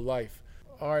appreciate in that. real life.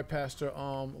 All right, Pastor,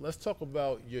 let's talk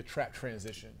about your trap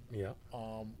transition. Yeah.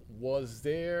 Was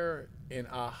there an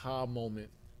aha moment,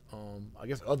 I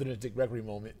guess other than the Dick Gregory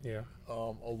moment,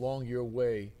 along your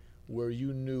way where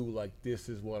you knew, like, this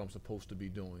is what I'm supposed to be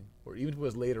doing? Or even if it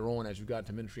was later on as you got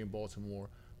to ministry in Baltimore,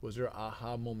 was there an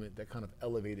aha moment that kind of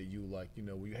elevated you, like, you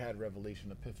know, where you had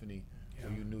revelation, epiphany,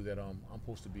 where you knew that I'm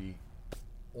supposed to be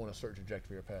on a certain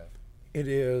trajectory or path? It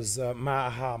is, my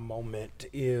aha moment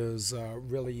is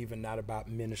really even not about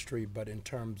ministry, but in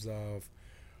terms of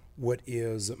what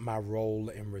is my role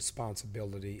and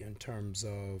responsibility in terms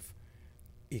of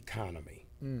economy.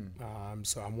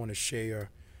 So I want to share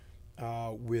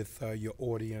with your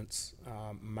audience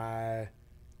my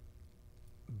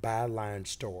byline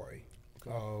story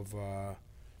of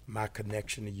my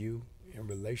connection to you and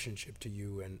relationship to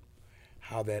you, and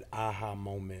how that aha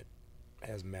moment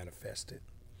has manifested.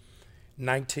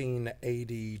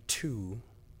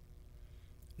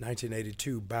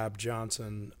 1982, Bob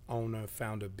Johnson, owner,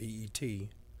 founder of BET,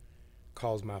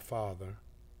 calls my father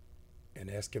and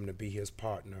asks him to be his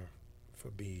partner for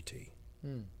BET.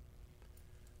 And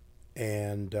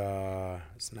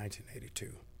it's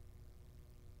 1982.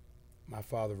 My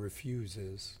father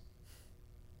refuses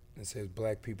and says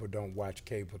black people don't watch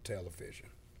cable television.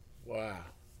 Wow.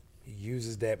 He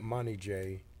uses that money,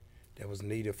 Jay, that was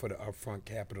needed for the upfront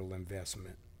capital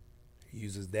investment. He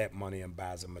uses that money and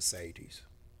buys a Mercedes.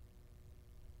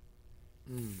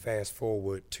 Fast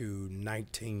forward to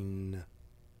 19...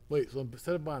 Wait, so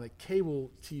instead of buying a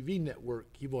cable TV network,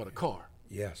 he bought a car.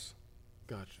 Yes.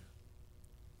 Gotcha.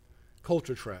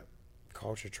 Culture trap.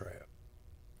 Culture trap.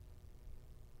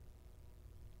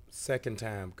 Second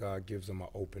time, God gives him an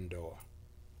open door.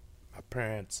 My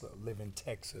parents live in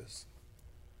Texas.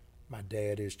 My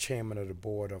dad is chairman of the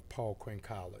board of Paul Quinn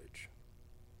College.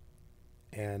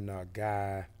 And a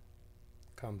guy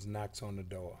comes, knocks on the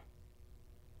door.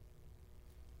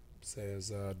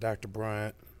 Says, Dr.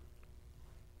 Bryant,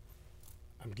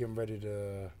 I'm getting ready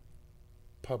to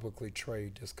publicly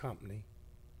trade this company,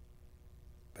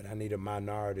 but I need a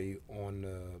minority on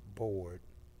the board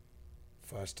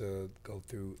for us to go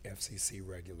through FCC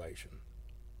regulation.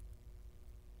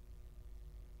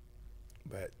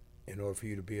 But in order for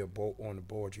you to be on the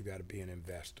board, you got to be an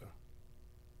investor.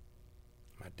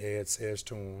 My dad says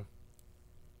to him,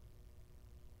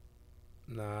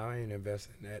 no, I ain't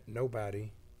investing in that.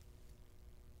 Nobody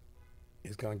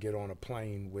is going to get on a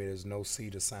plane where there's no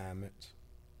seat assignments,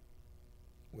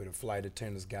 where the flight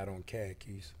attendants got on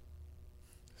khakis.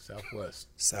 Southwest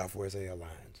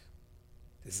Airlines.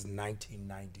 This is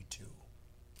 1992.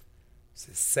 It's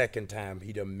the second time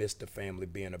he done missed the family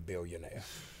being a billionaire.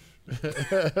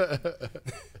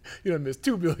 You done missed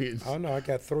 2 billion. Oh, no, I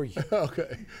got 3.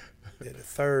 Okay. The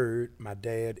third, my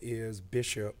dad is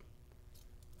Bishop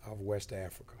of West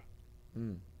Africa.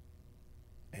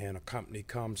 And a company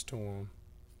comes to him,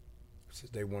 says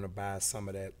they want to buy some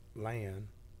of that land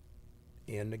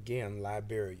in, again,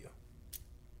 Liberia.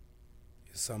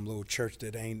 It's some little church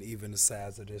that ain't even the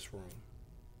size of this room.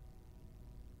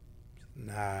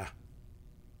 Nah,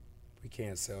 we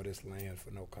can't sell this land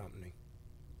for no company.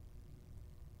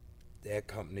 That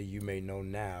company you may know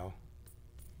now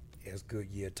as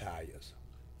Goodyear Tires,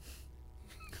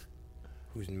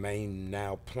 whose main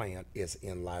now plant is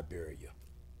in Liberia.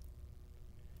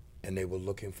 And they were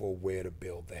looking for where to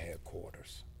build the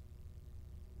headquarters.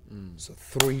 So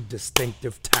 3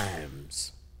 distinctive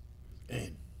times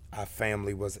our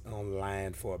family was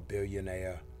online for a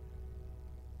billionaire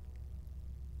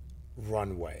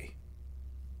runway,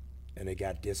 and it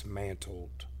got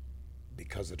dismantled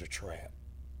because of the trap.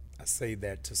 I say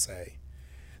that to say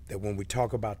that when we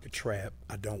talk about the trap,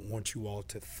 I don't want you all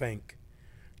to think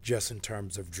just in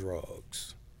terms of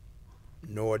drugs,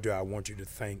 nor do I want you to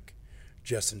think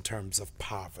just in terms of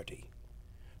poverty,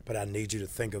 but I need you to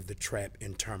think of the trap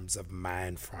in terms of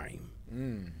mind frame,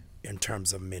 in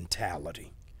terms of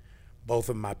mentality. Both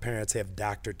of my parents have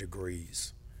doctorate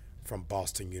degrees from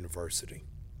Boston University,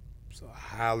 so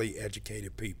highly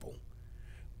educated people,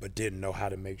 but didn't know how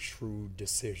to make shrewd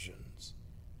decisions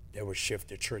that would shift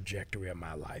the trajectory of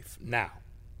my life. Now,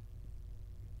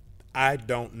 I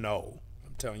don't know,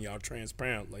 I'm telling y'all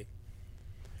transparently,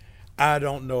 I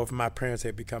don't know if my parents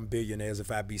had become billionaires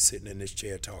if I'd be sitting in this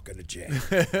chair talking to Jay.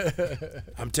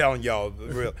 I'm telling y'all the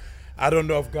real. I don't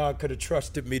know if God could have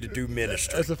trusted me to do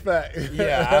ministry. That's a fact.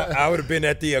 Yeah, I would have been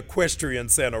at the equestrian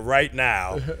center right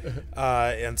now.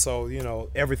 And so, you know,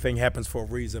 everything happens for a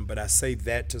reason. But I say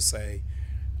that to say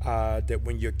that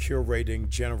when you're curating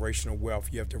generational wealth,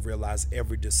 you have to realize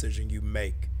every decision you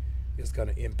make is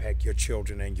going to impact your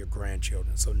children and your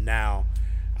grandchildren. So now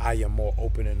I am more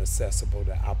open and accessible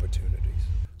to opportunities.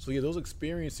 So yeah, those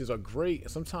experiences are great.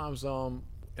 Sometimes, and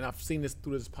I've seen this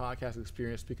through this podcast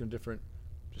experience, speaking of different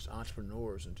just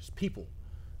entrepreneurs and just people,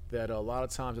 that a lot of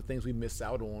times the things we miss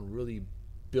out on really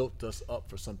built us up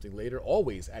for something later.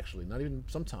 Always, actually, not even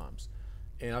sometimes.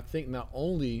 And I think not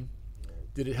only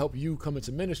did it help you come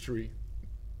into ministry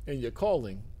and your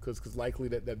calling, because likely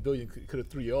that billion could have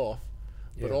threw you off,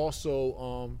 but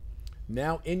also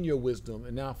now in your wisdom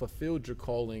and now fulfilled your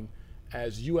calling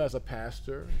as you as a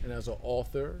pastor and as an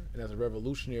author and as a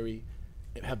revolutionary,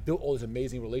 and have built all these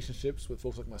amazing relationships with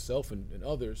folks like myself and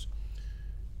others.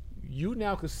 You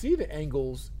now can see the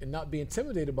angles and not be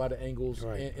intimidated by the angles,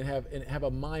 right, and have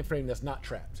a mind frame that's not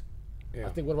trapped. Yeah. I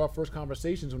think one of our first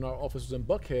conversations when our office was in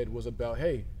Buckhead was about,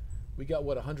 hey, we got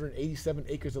 187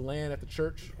 acres of land at the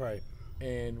church, right?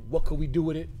 And what could we do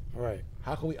with it? Right.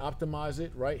 How can we optimize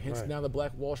it? Right. Hence right. now the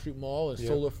Black Wall Street Mall and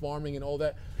solar farming and all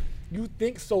that. you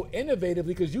think so innovatively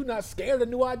because you're not scared of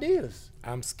new ideas.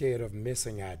 I'm scared of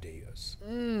missing ideas.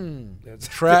 That's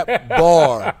Trap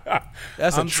bar.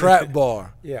 That's a trap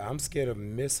bar. Yeah, I'm scared of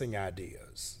missing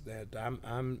ideas. That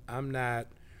I'm not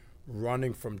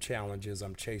running from challenges.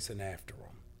 I'm chasing after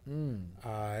them.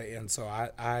 And so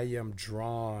I am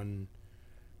drawn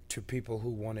to people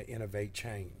who want to innovate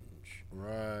change.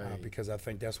 Right. Because I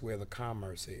think that's where the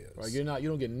commerce is. Right. You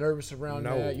don't get nervous around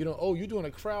that. You don't. Oh, you're doing a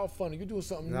crowdfunding. You're doing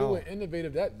something new and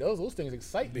innovative. Those things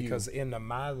excite you. Because in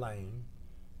my lane,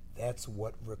 that's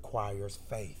what requires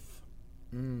faith.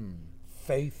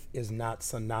 Faith is not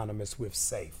synonymous with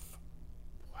safe.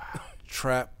 Wow.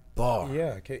 Trap bar.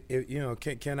 Yeah.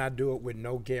 Can I do it with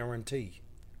no guarantee?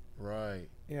 Right.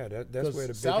 Yeah, that's where the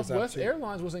biggest Southwest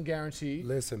Airlines wasn't guaranteed.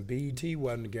 Listen, BET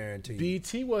wasn't guaranteed.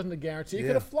 BET wasn't a guarantee. It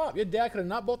could have flopped. Your dad could have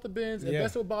not bought the Benz,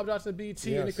 invested with Bob Johnson at BET,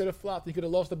 and it could have flopped. He could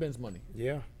have lost the Benz money.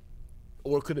 Yeah.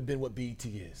 Or it could have been what BET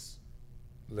is.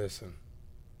 Listen.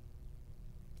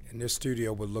 And this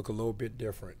studio would look a little bit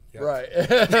different. Yep. Right.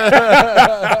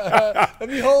 Let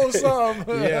me hold some.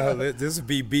 Yeah, this would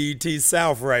be BET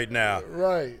South right now.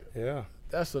 Right. Yeah.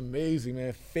 That's amazing,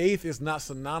 man. Faith is not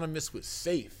synonymous with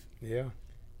safe. Yeah.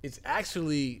 It's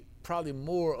actually probably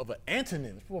more of an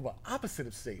antonym. It's more of an opposite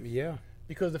of safe. Yeah.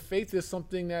 Because the faith is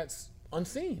something that's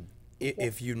unseen.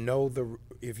 If you know the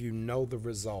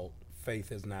result,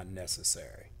 faith is not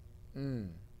necessary.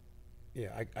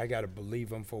 Yeah, I got to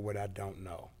believe him for what I don't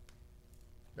know.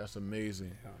 That's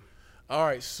amazing. Yeah. All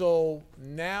right, so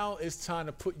now it's time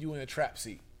to put you in a trap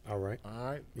seat. All right.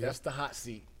 All right, that's the hot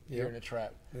seat here in the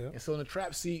trap. Yep. And so in the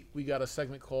trap seat, we got a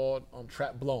segment called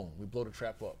Trap Blown. We blow the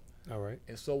trap up. All right.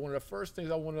 And so one of the first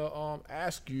things I want to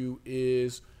ask you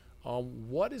is,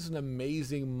 what is an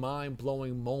amazing,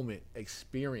 mind-blowing moment,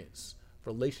 experience,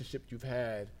 relationship you've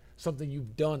had, something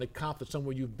you've done, accomplished,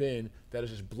 somewhere you've been that has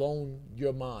just blown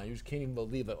your mind? You just can't even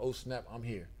believe that, oh, snap, I'm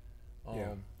here.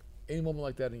 Any moment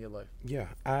like that in your life? Yeah.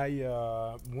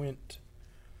 I went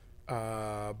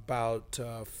about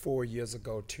 4 years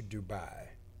ago to Dubai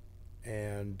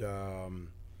and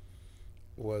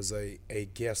was a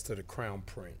guest of the Crown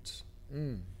Prince.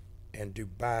 And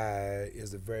Dubai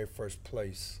is the very first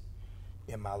place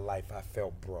in my life I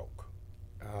felt broke.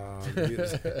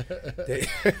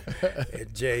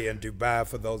 Jay, in Dubai,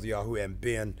 for those of y'all who haven't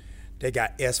been, they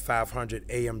got S500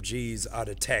 AMGs out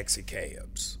of taxi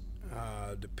cabs.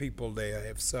 The people there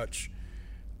have such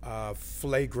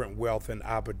flagrant wealth in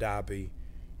Abu Dhabi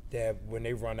that when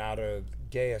they run out of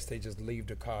gas, they just leave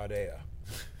the car there.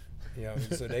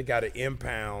 So they got an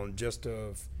impound just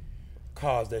of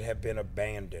cars that have been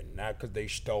abandoned, not because they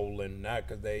stolen, not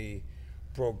because they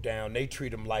broke down. They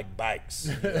treat them like bikes.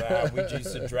 We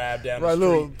used to drive down the street. Right, a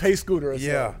little pay scooter or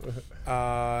something.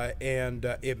 And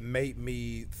it made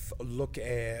me look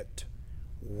at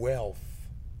wealth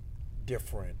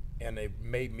different. And it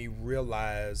made me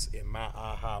realize in my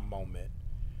aha moment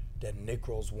that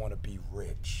Negroes want to be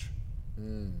rich.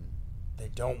 They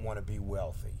don't want to be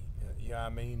wealthy. You know what I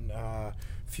mean? A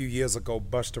few years ago,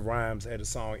 Busta Rhymes had a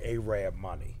song, Arab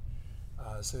Money.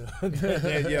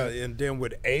 And then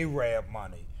with Arab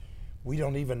money, we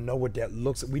don't even know what that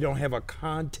looks like. We don't have a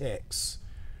context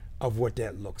of what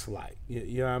that looks like.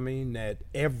 You know what I mean? That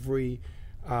every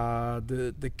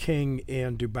the king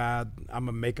in Dubai, I'm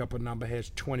gonna make up a number,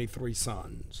 has 23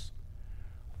 sons.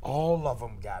 All of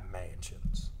them got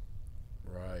mansions.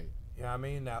 Right. You know what I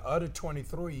mean? Now, other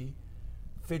 23,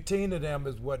 15 of them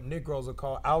is what Negroes are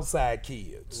called outside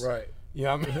kids. Right. You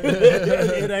know what I mean?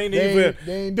 It ain't even.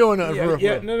 They ain't doing nothing for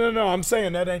real. No. I'm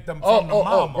saying that ain't them from the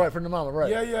mama. Right, from the mama, right.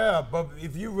 Yeah. But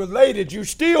if you related, you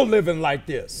still living like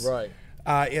this. Right.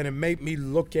 And it made me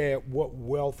look at what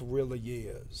wealth really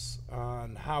is,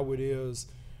 and how it is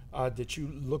that you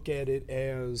look at it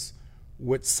as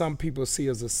what some people see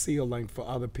as a ceiling, for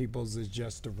other people is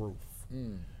just a roof.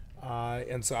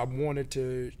 And so I wanted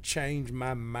to change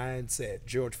my mindset.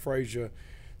 George Frazier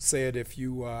said if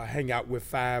you hang out with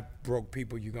 5 broke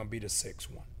people, you're going to be the 6th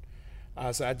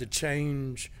one. So I had to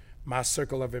change my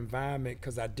circle of environment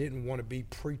because I didn't want to be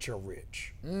preacher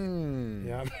rich. You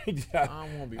know what I mean? I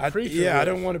don't want to be preacher rich. I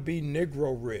don't want to be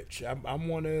Negro rich. I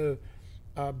want to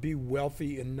be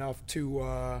wealthy enough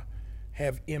to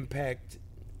have impact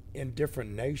in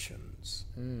different nations,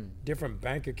 different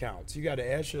bank accounts. You got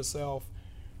to ask yourself,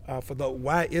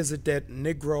 why is it that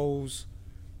Negroes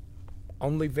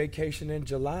only vacation in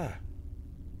July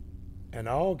and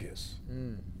August?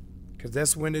 Because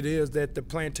that's when it is that the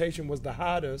plantation was the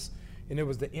hottest and it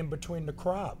was the in between the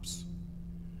crops.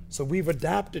 So we've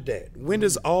adopted that. When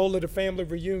is all of the family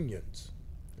reunions?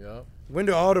 When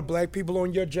do all the black people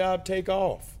on your job take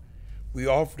off? We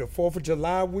off the 4th of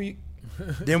July week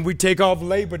Then we take off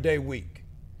Labor Day week.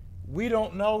 We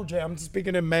don't know, Jay. I'm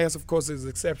speaking in mass, of course, there's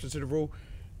exceptions to the rule.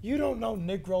 You don't know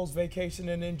Negroes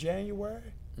vacationing in January?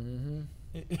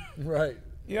 Right.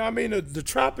 You know what I mean? The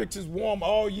tropics is warm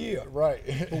all year. Right.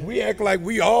 But we act like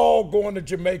we all going to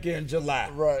Jamaica in July.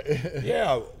 Right.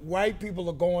 Yeah, white people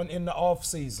are going in the off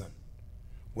season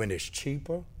when it's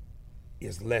cheaper,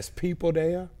 it's less people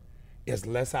there, it's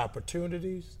less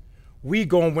opportunities. We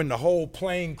going when the whole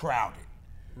plane crowded.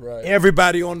 Right.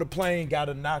 Everybody on the plane got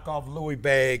a knockoff Louis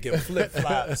bag and flip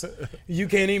flops. You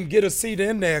can't even get a seat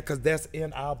in there because that's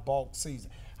in our bulk season.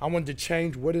 I wanted to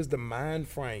change what is the mind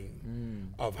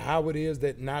frame of how it is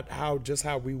that not how just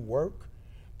how we work,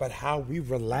 but how we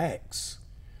relax.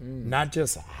 Not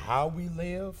just how we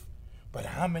live, but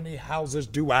how many houses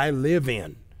do I live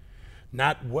in?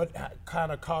 Not what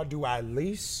kind of car do I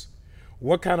lease,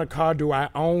 what kind of car do I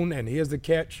own, and here's the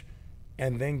catch,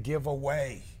 and then give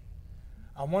away.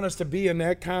 I want us to be in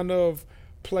that kind of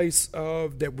place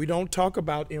of that we don't talk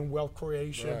about in wealth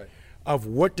creation. Right. Of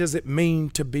what does it mean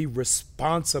to be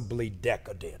responsibly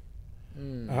decadent?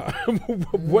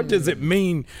 What does it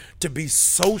mean to be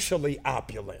socially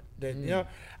opulent? That, you know,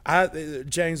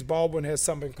 James Baldwin has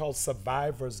something called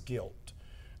survivor's guilt.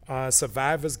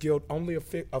 Survivor's guilt only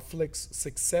afflicts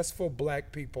successful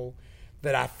black people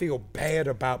that I feel bad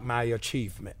about my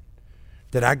achievement,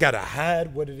 that I got to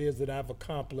hide what it is that I've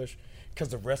accomplished because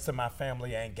the rest of my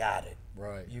family ain't got it.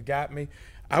 Right. You got me?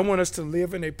 I want us to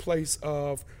live in a place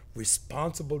of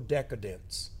responsible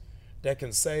decadence that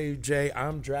can say, Jay,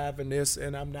 I'm driving this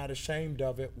and I'm not ashamed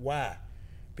of it. Why?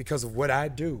 Because of what I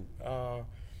do. Al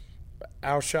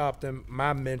Sharpton,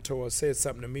 my mentor, said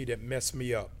something to me that messed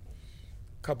me up.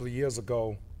 A couple of years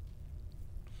ago,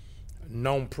 a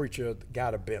known preacher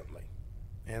got a Bentley.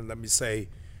 And let me say,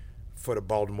 for the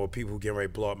Baltimore people who get ready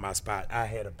to blow up my spot, I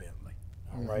had a Bentley.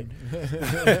 All right.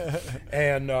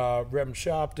 And Reverend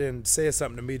Sharpton said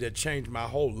something to me that changed my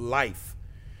whole life.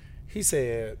 He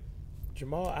said,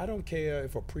 Jamal, I don't care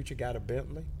if a preacher got a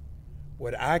Bentley.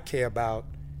 What I care about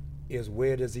is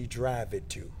where does he drive it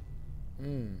to?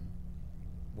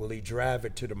 Will he drive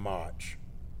it to the march?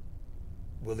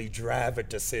 Will he drive it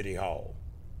to City Hall?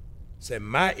 Said,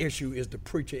 my issue is the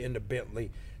preacher in the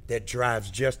Bentley that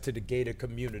drives just to the gated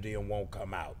community and won't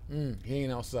come out. He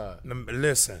ain't outside.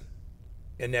 Listen,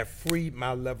 and that freed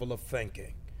my level of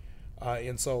thinking.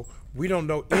 And so we don't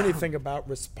know anything about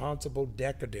responsible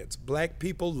decadence. Black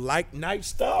people like nice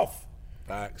stuff.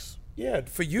 Facts. Yeah,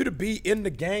 for you to be in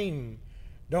the game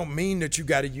don't mean that you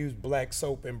got to use black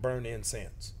soap and burn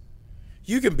incense.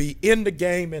 You can be in the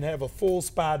game and have a full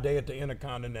spa day at the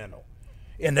Intercontinental,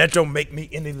 and that don't make me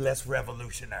any less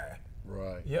revolutionary.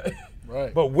 Right. Yeah.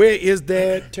 Right. But where is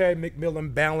that Terry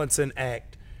McMillan balancing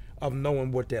act of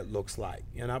knowing what that looks like?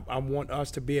 And I want us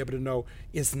to be able to know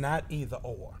it's not either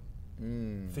or.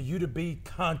 For you to be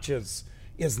conscious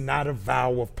is not a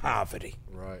vow of poverty.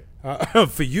 Right.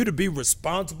 For you to be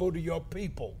responsible to your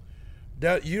people,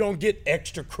 that you don't get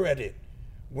extra credit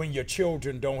when your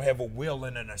children don't have a will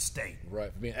and an estate.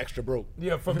 Right. For being extra broke.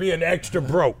 Yeah, for being extra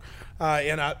broke.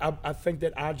 And I think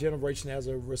that our generation has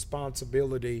a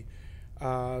responsibility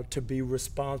to be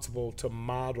responsible, to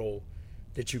model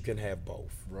that you can have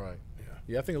both. Right.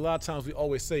 Yeah, I think a lot of times we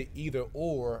always say either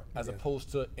or as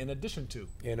opposed to in addition to.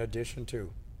 In addition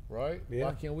to. Right? Yeah.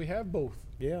 Why can't we have both?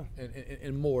 Yeah.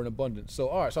 And more in abundance. So,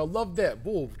 all right. So I love that.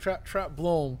 Boom. Trap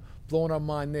blowing our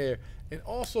mind there. And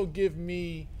also give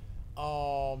me,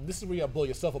 this is where you got to blow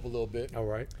yourself up a little bit. All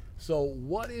right. So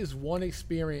what is one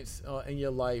experience in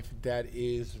your life that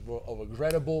is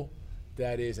regrettable,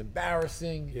 that is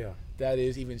embarrassing, that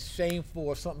is even shameful,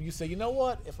 or something you say, you know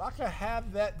what, if I could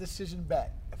have that decision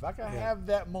back, if I could have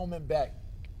that moment back,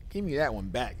 give me that one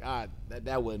back.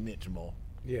 That wasn't it, Jamal.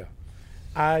 Yeah.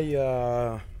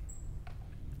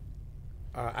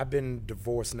 I've been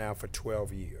divorced now for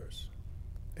 12 years.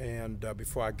 And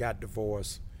before I got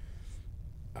divorced,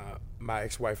 my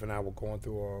ex-wife and I were going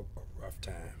through a rough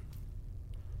time.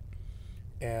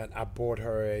 And I built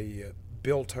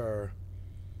her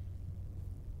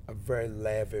a very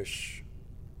lavish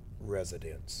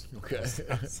residence. Okay.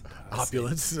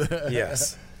 Opulence.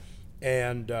 Yes.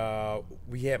 And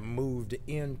we had moved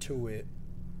into it.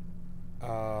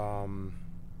 I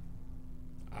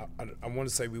want to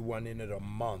say we went in it a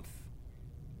month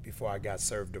before I got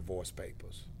served divorce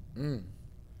papers.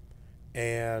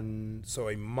 And so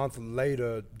a month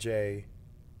later, Jay,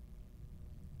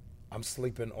 I'm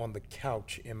sleeping on the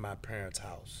couch in my parents'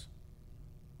 house.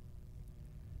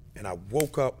 And I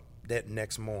woke up that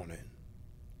next morning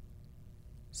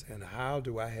saying, how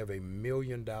do I have $1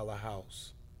 million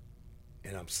house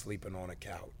and I'm sleeping on a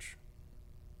couch?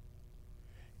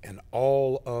 And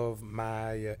all of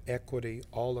my equity,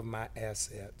 all of my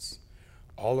assets,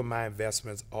 all of my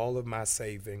investments, all of my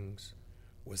savings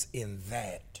was in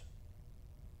that.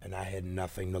 And I had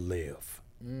nothing to live.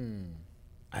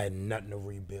 I had nothing to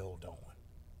rebuild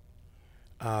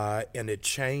on. And it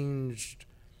changed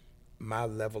my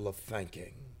level of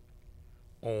thinking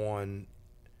on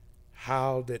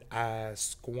how did I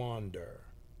squander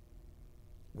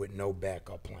with no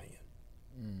backup plan.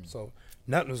 So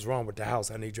nothing is wrong with the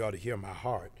house. I need y'all to hear my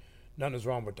heart. Nothing is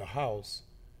wrong with the house,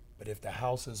 but if the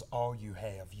house is all you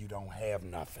have, you don't have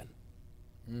nothing.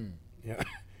 Yeah.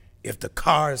 If the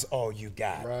car is all you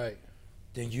got, Right.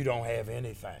 then you don't have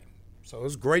anything. So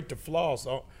it's great to floss.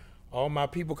 All my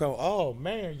people come, oh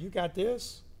man, you got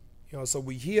this? You know, so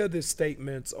we hear these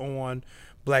statements on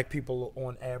black people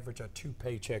on average are 2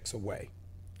 paychecks away.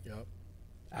 Yep.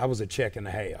 I was a check and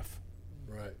a half.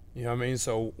 Right. You know what I mean?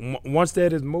 So once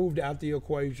that is moved out the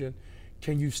equation,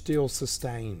 can you still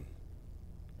sustain?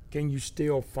 Can you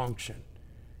still function?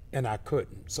 And I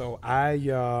couldn't. So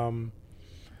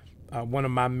one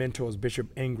of my mentors,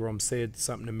 Bishop Ingram, said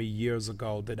something to me years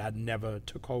ago that I never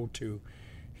took hold to.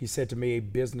 He said to me, a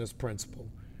business principle,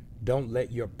 don't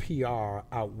let your PR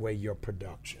outweigh your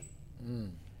production.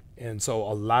 And so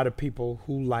a lot of people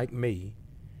who, like me,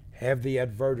 have the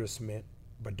advertisement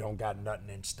but don't got nothing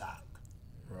in stock.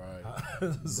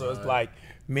 Right. So it's like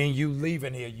me and you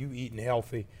leaving here, you eating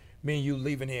healthy. Me and you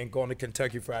leaving here and going to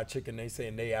Kentucky Fried Chicken, they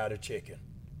saying they out of chicken.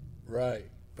 Right.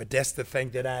 But that's the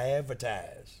thing that I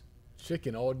advertise.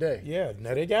 Chicken all day. Yeah,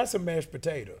 now they got some mashed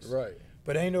potatoes. Right.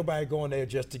 But ain't nobody going there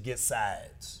just to get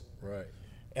sides. Right.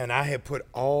 And I had put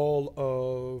all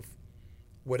of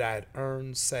what I had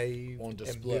earned, saved, On and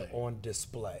display. built on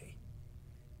display.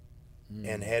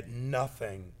 And had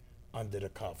nothing under the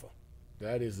cover.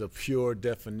 That is the pure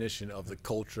definition of the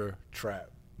culture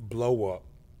trap, Blow up.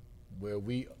 where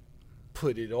we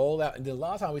put it all out, and then a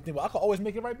lot of times we think, well, I can always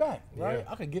make it right back, right?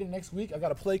 Yeah. I can get it next week. I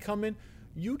got a play coming.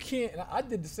 You can't. And I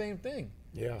did the same thing.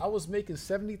 Yeah. I was making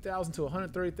 $70,000 to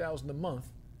 $130,000 a month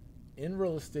in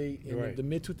real estate in Right. the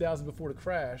mid 2000s before the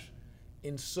crash,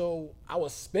 and so I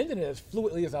was spending it as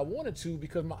fluidly as I wanted to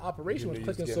because my operation You was knew you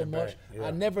was clicking so getting it much. back. Yeah.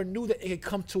 I never knew that it could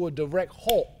come to a direct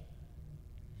halt.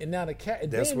 And now the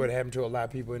cat. That's what happened to a lot of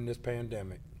people in this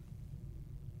pandemic.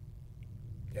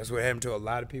 That's what happened to a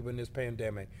lot of people in this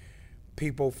pandemic.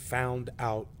 People found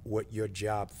out what your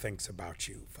job thinks about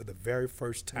you. For the very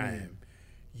first time,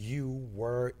 you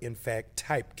were, in fact,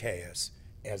 typecast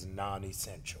as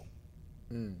non-essential.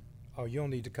 Oh, you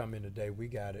don't need to come in today. We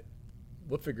got it.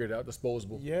 We'll figure it out.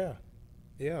 Disposable. Yeah.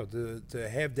 Yeah, to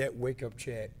have that wake-up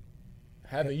check.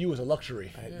 Having you is a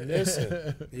luxury.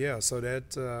 Listen. Yeah, so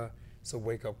that's it's a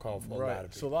wake-up call for a lot of Right.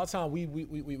 people. So a lot of times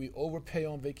we overpay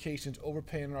on vacations,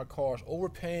 overpaying in our cars,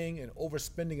 overpaying and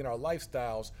overspending in our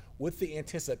lifestyles with the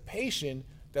anticipation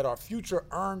that our future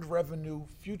earned revenue,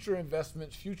 future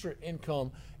investments, future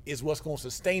income is what's going to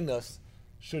sustain us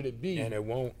should it be. And it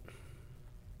won't.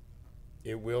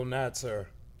 It will not, sir.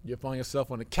 You'll find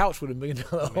yourself on the couch with $1 million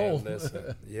Man, home.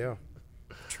 listen. Yeah.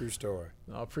 True story.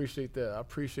 I appreciate that. I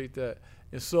appreciate that.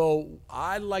 And so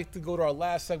I'd like to go to our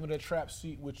last segment of the Trap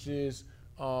Sheet, which is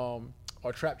our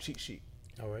Trap Cheat Sheet.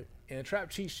 All right. And a Trap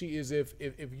Cheat Sheet is if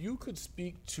you could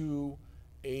speak to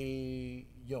a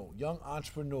young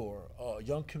entrepreneur, a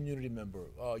young community member,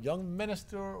 a young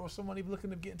minister, or someone even looking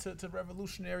to get into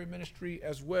revolutionary ministry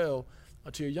as well,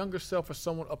 to your younger self or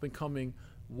someone up and coming,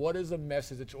 what is a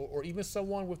message that or even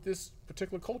someone with this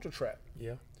particular culture trap?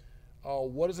 Yeah.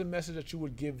 What is a message that you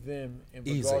would give them in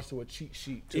Easy. regards to a cheat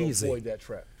sheet to Easy. avoid that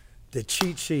trap? The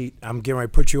cheat sheet, I'm getting ready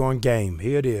to put you on game.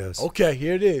 Here it is. Okay,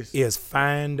 here it is.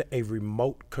 Find a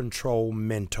remote control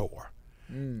mentor.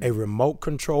 A remote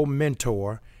control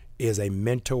mentor is a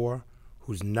mentor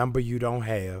whose number you don't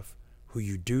have, who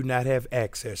you do not have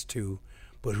access to,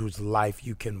 but whose life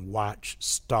you can watch,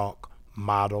 stalk,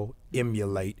 model,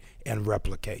 emulate, and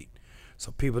replicate.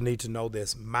 So people need to know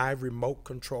this. My remote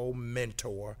control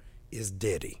mentor is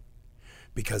Diddy,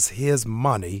 because his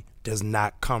money does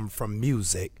not come from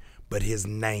music, but his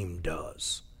name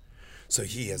does. So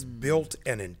he has built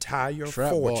an entire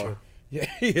Trap fortune. bar. Yeah,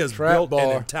 he has Trap built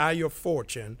bar. an entire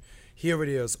fortune. Here it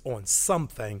is on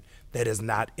something that is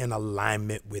not in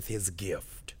alignment with his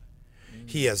gift.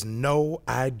 He has no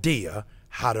idea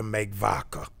how to make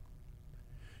vodka.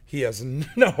 He has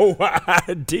no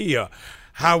idea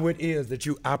how it is that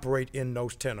you operate in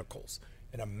those tentacles.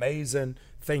 An amazing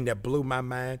thing that blew my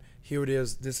mind. Here it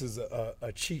is. This is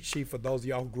a cheat sheet for those of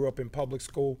y'all who grew up in public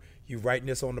school. You writing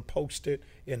this on the Post-it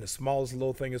in the smallest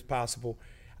little thing as possible.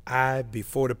 I,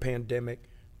 before the pandemic,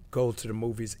 go to the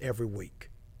movies every week.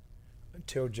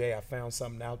 Until, Jay, I found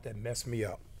something out that messed me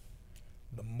up.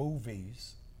 The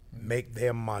movies make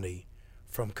their money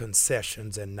from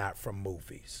concessions and not from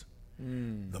movies.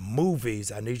 The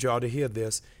movies, I need y'all to hear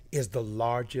this, is the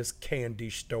largest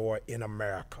candy store in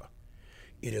America.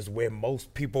 It is where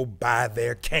most people buy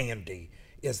their candy,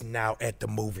 is now at the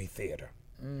movie theater.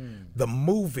 The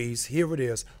movies, here it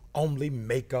is, only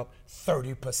make up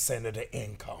 30% of the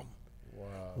income.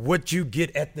 Wow. What you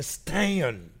get at the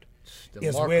stand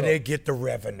is where they get the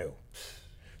revenue.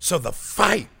 So the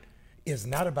fight is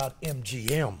not about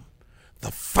MGM.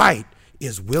 The fight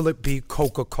is, will it be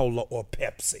Coca-Cola or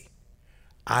Pepsi?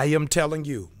 I am telling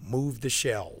you, move the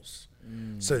shells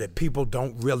so that people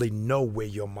don't really know where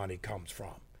your money comes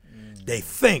from. They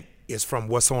think it's from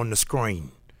what's on the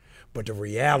screen, but the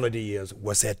reality is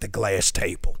what's at the glass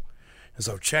table. And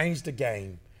so change the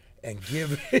game and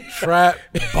give Trap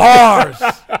bars.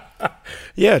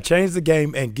 Yeah, change the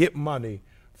game and get money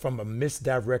from a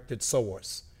misdirected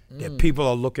source that people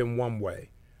are looking one way,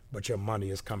 but your money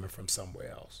is coming from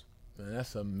somewhere else. Man,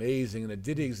 that's amazing. And the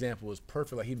Diddy example was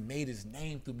perfect. Like, he made his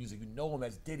name through music. You know him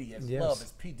as Diddy, as Yes. Love,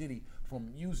 as P. Diddy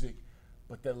from music.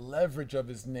 But the leverage of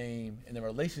his name and the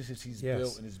relationships he's Yes.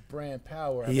 built and his brand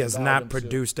power. He has allowed not him to-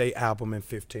 produced an album in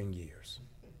 15 years.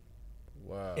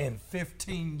 Wow. In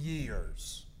 15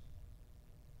 years.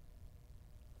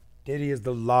 Diddy is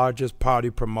the largest party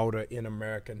promoter in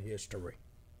American history.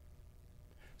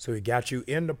 So he got you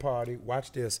in the party,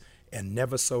 watch this, and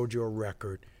never sold you a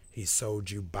record. He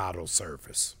sold you bottle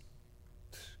service,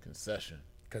 Concession.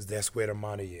 because that's where the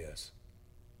money is.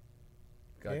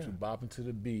 Got Yeah. you bopping to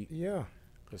the beat. Yeah.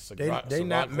 The They cigar- not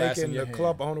cigar glass in making, your the hand.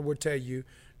 club owner would tell you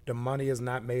the money is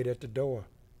not made at the door.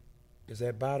 It's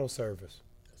at bottle service.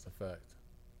 That's a fact.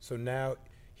 So now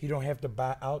he don't have to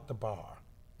buy out the bar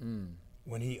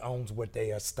when he owns what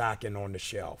they are stocking on the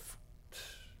shelf.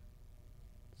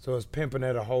 So it's pimping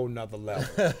at a whole nother level.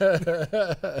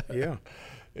 Yeah.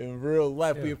 In real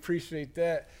life, we Yeah. appreciate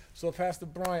that. So, Pastor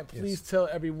Bryant, please tell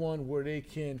everyone where they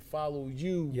can follow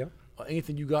you. Yep.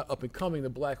 Anything you got up and coming, the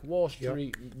Black Wall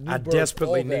Street. New I Birth,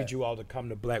 desperately all that. need you all to come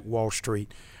to Black Wall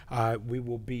Street. We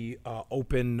will be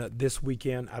open this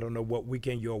weekend. I don't know what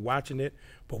weekend you're watching it,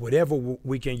 but whatever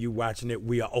weekend you're watching it,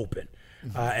 we are open.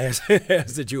 As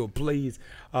that you will please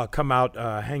come out,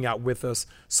 hang out with us,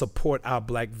 support our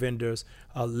black vendors.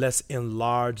 Let's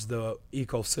enlarge the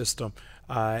ecosystem.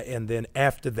 And then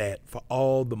after that, for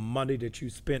all the money that you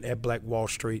spent at Black Wall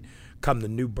Street, come to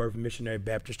New Birth Missionary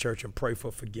Baptist Church and pray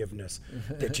for forgiveness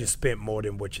that you spent more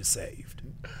than what you saved.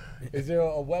 Is there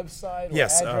a website or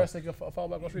Yes, address they can follow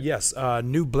Black Wall Street? Yes,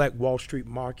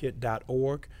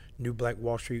 newblackwallstreetmarket.org,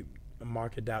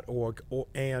 newblackwallstreetmarket.org,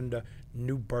 and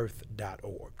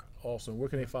newbirth.org. Awesome. Where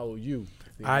can they follow you?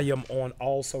 I am on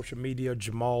all social media,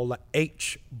 Jamal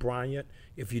H. Bryant.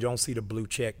 If you don't see the blue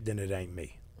check, then it ain't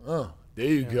me. There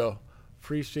you go.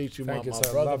 Appreciate you, Thank my you,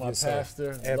 sir. brother, Love my you, sir.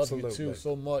 pastor. Love you Absolutely. too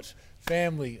so much.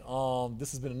 Family,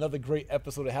 this has been another great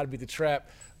episode of How to Beat the Trap.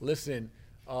 Listen,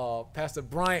 Pastor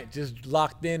Bryant just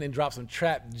locked in and dropped some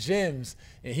trap gems,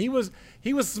 and he was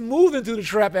smoothing through the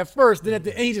trap at first. Then at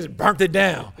the end, he just burnt it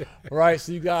down. Right?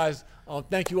 So you guys,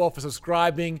 thank you all for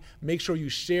subscribing. Make sure you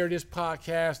share this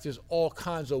podcast. There's all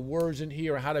kinds of words in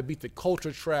here on how to beat the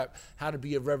culture trap, how to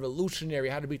be a revolutionary,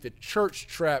 how to beat the church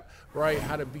trap, right?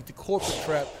 How to beat the corporate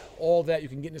trap. All that you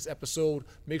can get in this episode.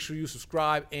 Make sure you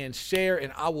subscribe and share,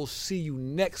 and I will see you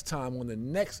next time on the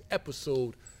next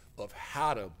episode of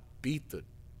How to Beat the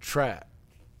Trap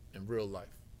in real life.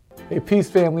 Hey,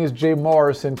 peace family, it's Jay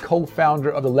Morrison,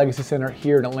 co-founder of the Legacy Center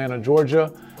here in Atlanta,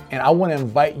 Georgia. And I want to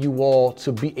invite you all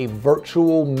to be a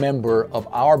virtual member of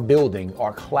our building,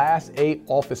 our Class A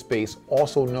office space,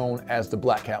 also known as the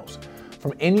Black House.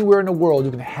 From anywhere in the world,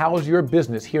 you can house your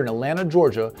business here in Atlanta,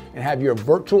 Georgia, and have your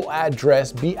virtual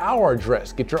address be our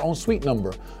address. Get your own suite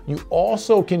number. You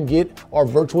also can get our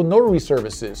virtual notary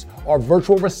services, our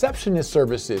virtual receptionist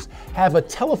services, have a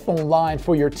telephone line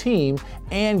for your team,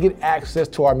 and get access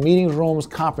to our meeting rooms,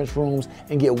 conference rooms,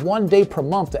 and get 1 day per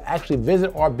month to actually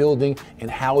visit our building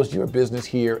and house your business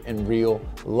here in real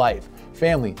life.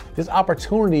 Family, this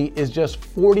opportunity is just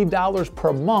 $40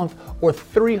 per month or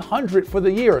 $300 for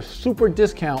the year. Super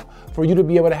discount for you to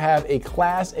be able to have a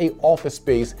Class A office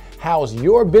space, house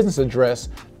your business address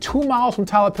 2 miles from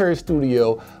Tyler Perry's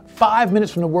studio, 5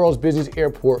 minutes from the world's busiest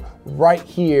airport, right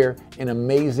here in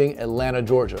amazing Atlanta,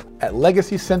 Georgia at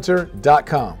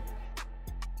legacycenter.com.